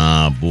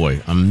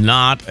 Boy. I'm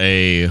not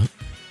a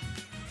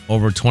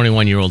over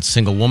 21-year-old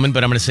single woman,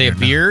 but I'm going to say a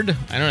beard.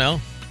 I don't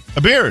know.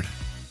 A beard.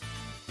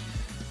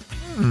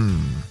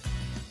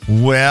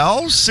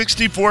 Well,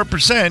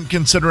 64%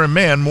 consider a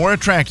man more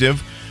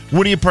attractive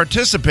when he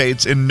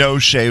participates in No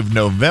Shave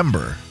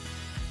November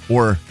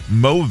or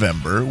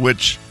Movember,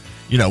 which,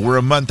 we're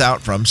a month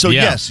out from. So,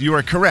 yes, you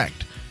are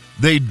correct.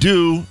 They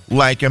do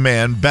like a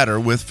man better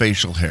with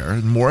facial hair,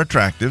 more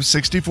attractive.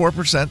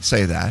 64%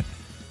 say that.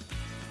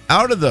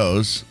 Out of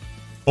those,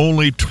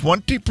 only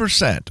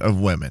 20% of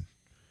women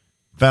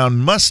found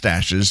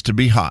mustaches to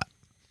be hot,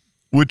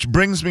 which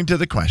brings me to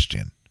the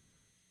question.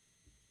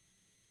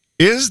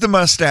 Is the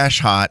mustache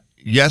hot?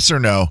 Yes or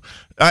no?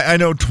 I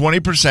know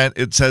 20%,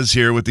 it says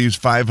here, with these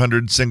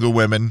 500 single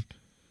women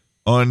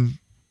on,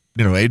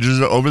 ages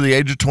over the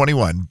age of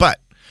 21. But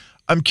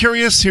I'm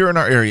curious here in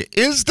our area,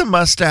 is the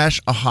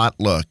mustache a hot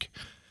look?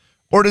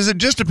 Or does it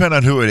just depend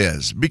on who it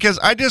is? Because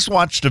I just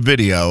watched a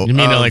video. You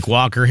mean like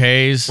Walker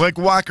Hayes? Like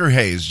Walker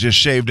Hayes just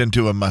shaved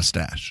into a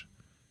mustache.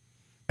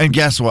 And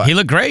guess what? He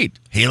looked great.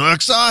 He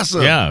looks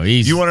awesome. Yeah.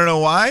 You want to know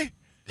why?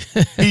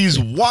 He's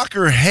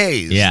Walker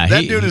Hayes. Yeah,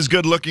 that dude is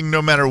good looking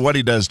no matter what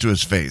he does to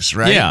his face,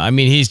 right? Yeah, I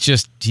mean he's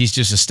just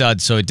a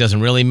stud, so it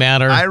doesn't really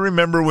matter. I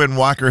remember when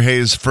Walker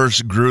Hayes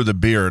first grew the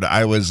beard,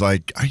 I was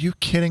like, "Are you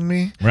kidding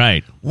me?"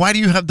 Right. Why do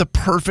you have the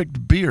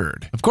perfect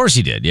beard? Of course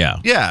he did. Yeah.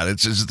 Yeah,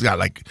 it's just got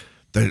like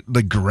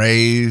the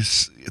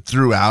grays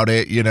throughout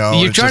it.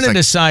 You're trying to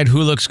decide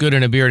who looks good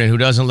in a beard and who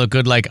doesn't look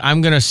good. Like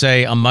I'm gonna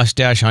say a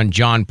mustache on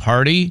John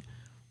Party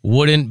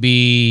wouldn't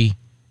be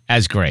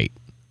as great.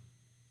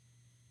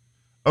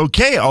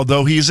 Okay,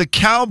 although he's a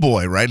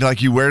cowboy, right? Like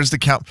he wears the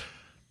cowboy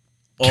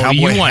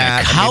you want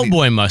hat. a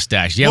cowboy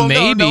mustache? Yeah, well,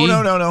 maybe.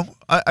 No.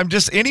 I'm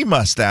just any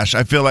mustache.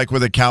 I feel like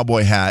with a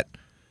cowboy hat,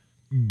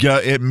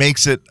 it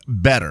makes it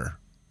better,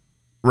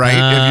 right?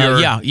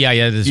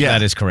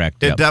 That is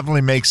correct. It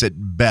definitely makes it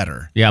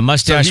better. Yeah,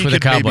 mustache with a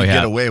cowboy hat.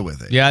 Get away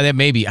with it. Yeah, that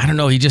maybe. I don't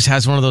know. He just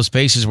has one of those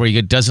faces where he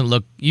doesn't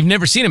look. You've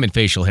never seen him in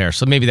facial hair,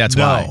 so maybe that's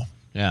why.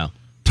 Yeah.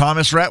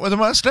 Thomas Rhett with a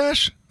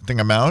mustache? I think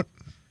I'm out.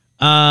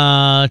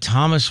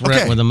 Thomas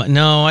Rhett with a...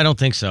 No, I don't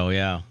think so,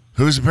 yeah.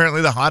 Who's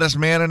apparently the hottest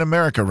man in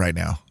America right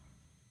now?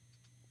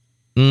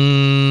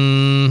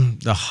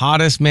 The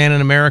hottest man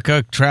in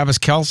America, Travis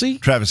Kelce?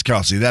 Travis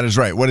Kelce, that is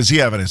right. What does he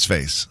have in his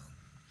face?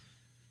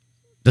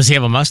 Does he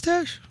have a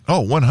mustache?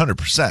 Oh,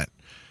 100%.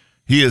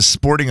 He is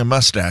sporting a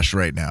mustache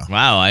right now.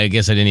 Wow, I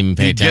guess I didn't even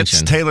pay attention.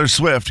 He gets Taylor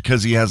Swift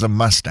because he has a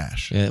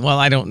mustache. Yeah, well,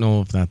 I don't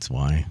know if that's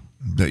why.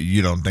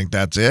 You don't think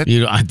that's it?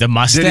 The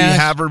mustache? Did he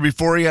have her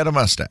before he had a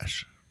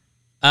mustache?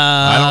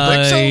 I don't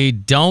think so. I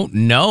don't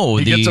know.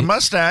 He gets a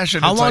mustache.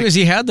 And how long has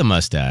he had the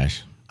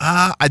mustache?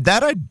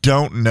 That I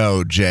don't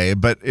know, Jay,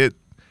 but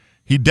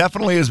he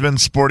definitely has been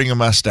sporting a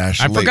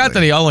mustache lately. Forgot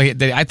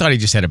that I thought he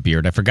just had a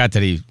beard. I forgot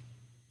that he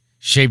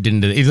shaved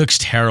into. He looks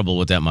terrible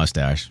with that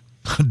mustache.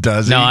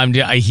 Does he? No,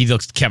 he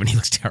looks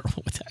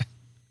terrible with that.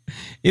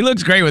 He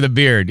looks great with a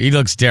beard. He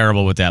looks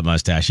terrible with that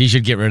mustache. He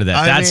should get rid of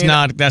that.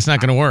 That's not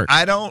going to work.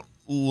 I don't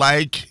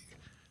like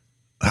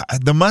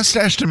the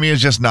mustache. To me,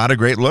 is just not a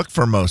great look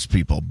for most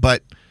people,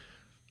 but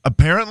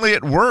apparently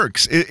it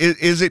works.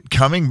 Is it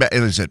coming back?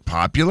 Is it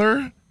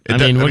popular?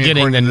 We're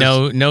getting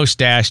the no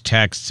stash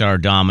texts are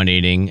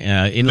dominating.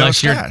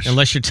 Unless you're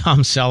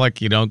Tom Selleck,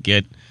 you don't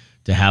get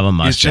to have a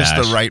mustache. It's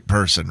just the right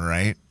person,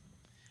 right?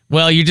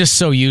 Well, you're just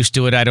so used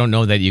to it. I don't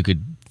know that you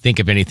could think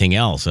of anything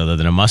else other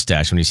than a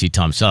mustache when you see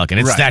Tom Selleck. And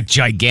it's that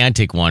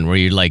gigantic one where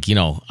you're like,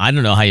 I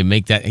don't know how you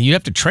make that. You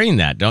have to train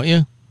that, don't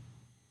you?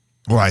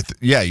 Well,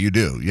 yeah, you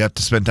do. You have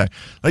to spend time.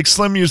 Like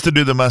Slim used to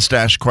do the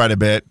mustache quite a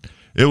bit.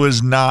 It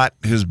was not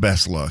his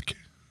best look.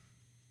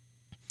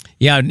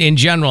 Yeah, in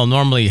general,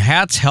 normally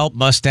hats help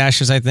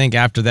mustaches, I think.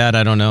 After that,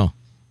 I don't know.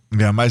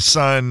 Yeah, my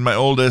son, my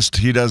oldest,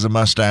 he does a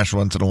mustache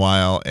once in a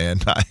while,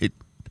 and I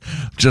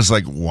just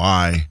like,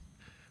 why?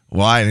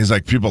 Why? And he's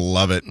like, people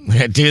love it.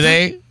 Do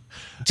they?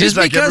 Just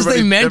because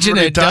they mention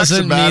it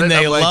doesn't mean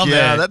they love it.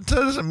 Yeah, that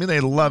doesn't mean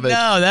they love it.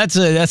 No, that's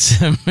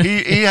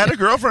he had a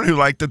girlfriend who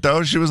liked it,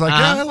 though. She was like,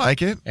 yeah, I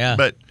like it. Yeah.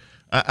 But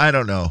I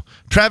don't know.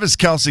 Travis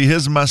Kelce,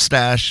 his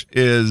mustache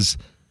is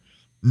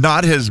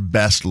not his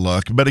best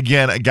look. But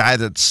again, a guy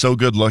that's so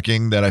good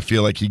looking that I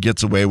feel like he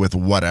gets away with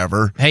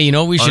whatever. Hey, you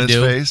know what we should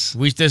do? Face.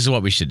 This is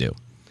what we should do.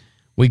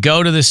 We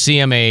go to the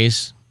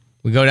CMAs.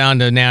 We go down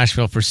to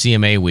Nashville for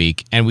CMA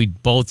week, and we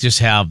both just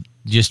have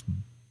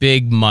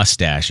big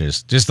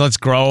mustaches. Just let's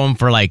grow them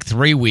for like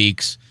 3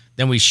 weeks.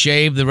 Then we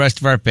shave the rest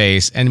of our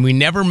face, and we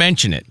never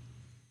mention it.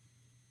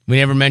 We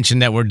never mention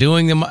that we're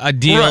doing a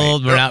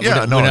deal. Right.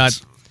 We're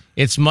not.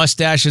 It's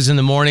mustaches in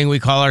the morning. We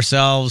call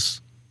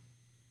ourselves.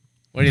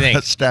 What do you think?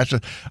 Mustaches.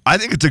 I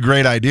think it's a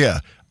great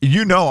idea.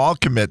 I'll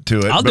commit to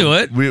it. I'll do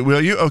it.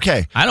 Will you?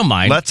 Okay. I don't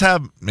mind. Let's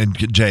have. And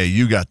Jay,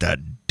 you got that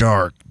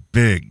dark,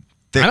 big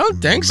thick. I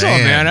don't think so,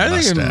 man. I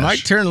think it mustache.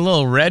 might turn a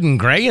little red and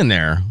gray in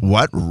there.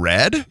 What,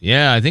 red?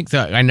 Yeah, I think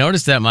that I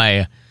noticed that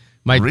my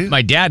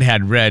dad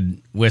had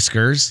red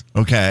whiskers.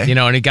 Okay. You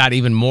know, and it got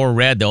even more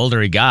red the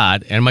older he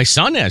got. And my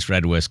son has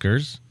red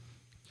whiskers.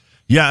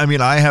 Yeah, I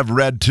mean, I have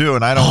red too,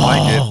 and I don't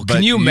like it. But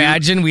Can you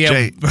imagine?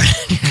 Jay,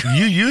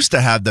 you used to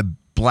have the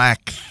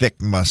black,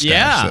 thick mustache.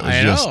 Yeah,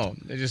 I know.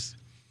 I just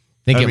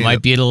think it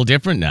might be a little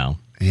different now.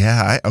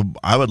 Yeah,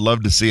 I would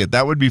love to see it.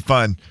 That would be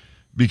fun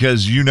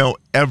because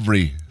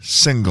every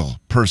single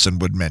person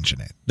would mention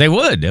it. They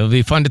would. It would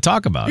be fun to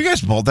talk about. You guys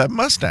both have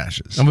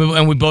mustaches.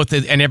 And we both,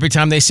 and every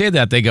time they say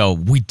that, they go,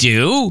 "We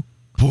do?"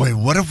 Boy,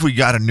 what if we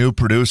got a new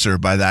producer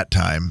by that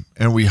time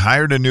and we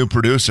hired a new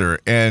producer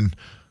and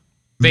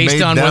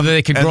based on whether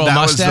they could grow a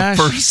mustache? That was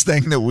the first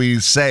thing that we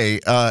say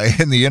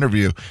in the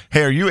interview.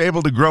 Hey, are you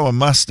able to grow a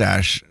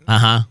mustache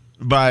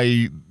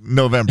by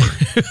November?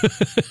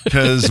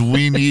 Because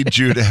we need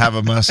you to have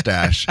a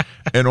mustache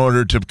in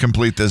order to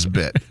complete this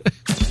bit.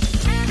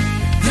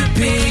 The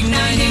big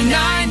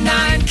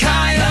 99.9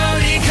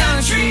 Coyote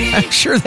Country. I'm sure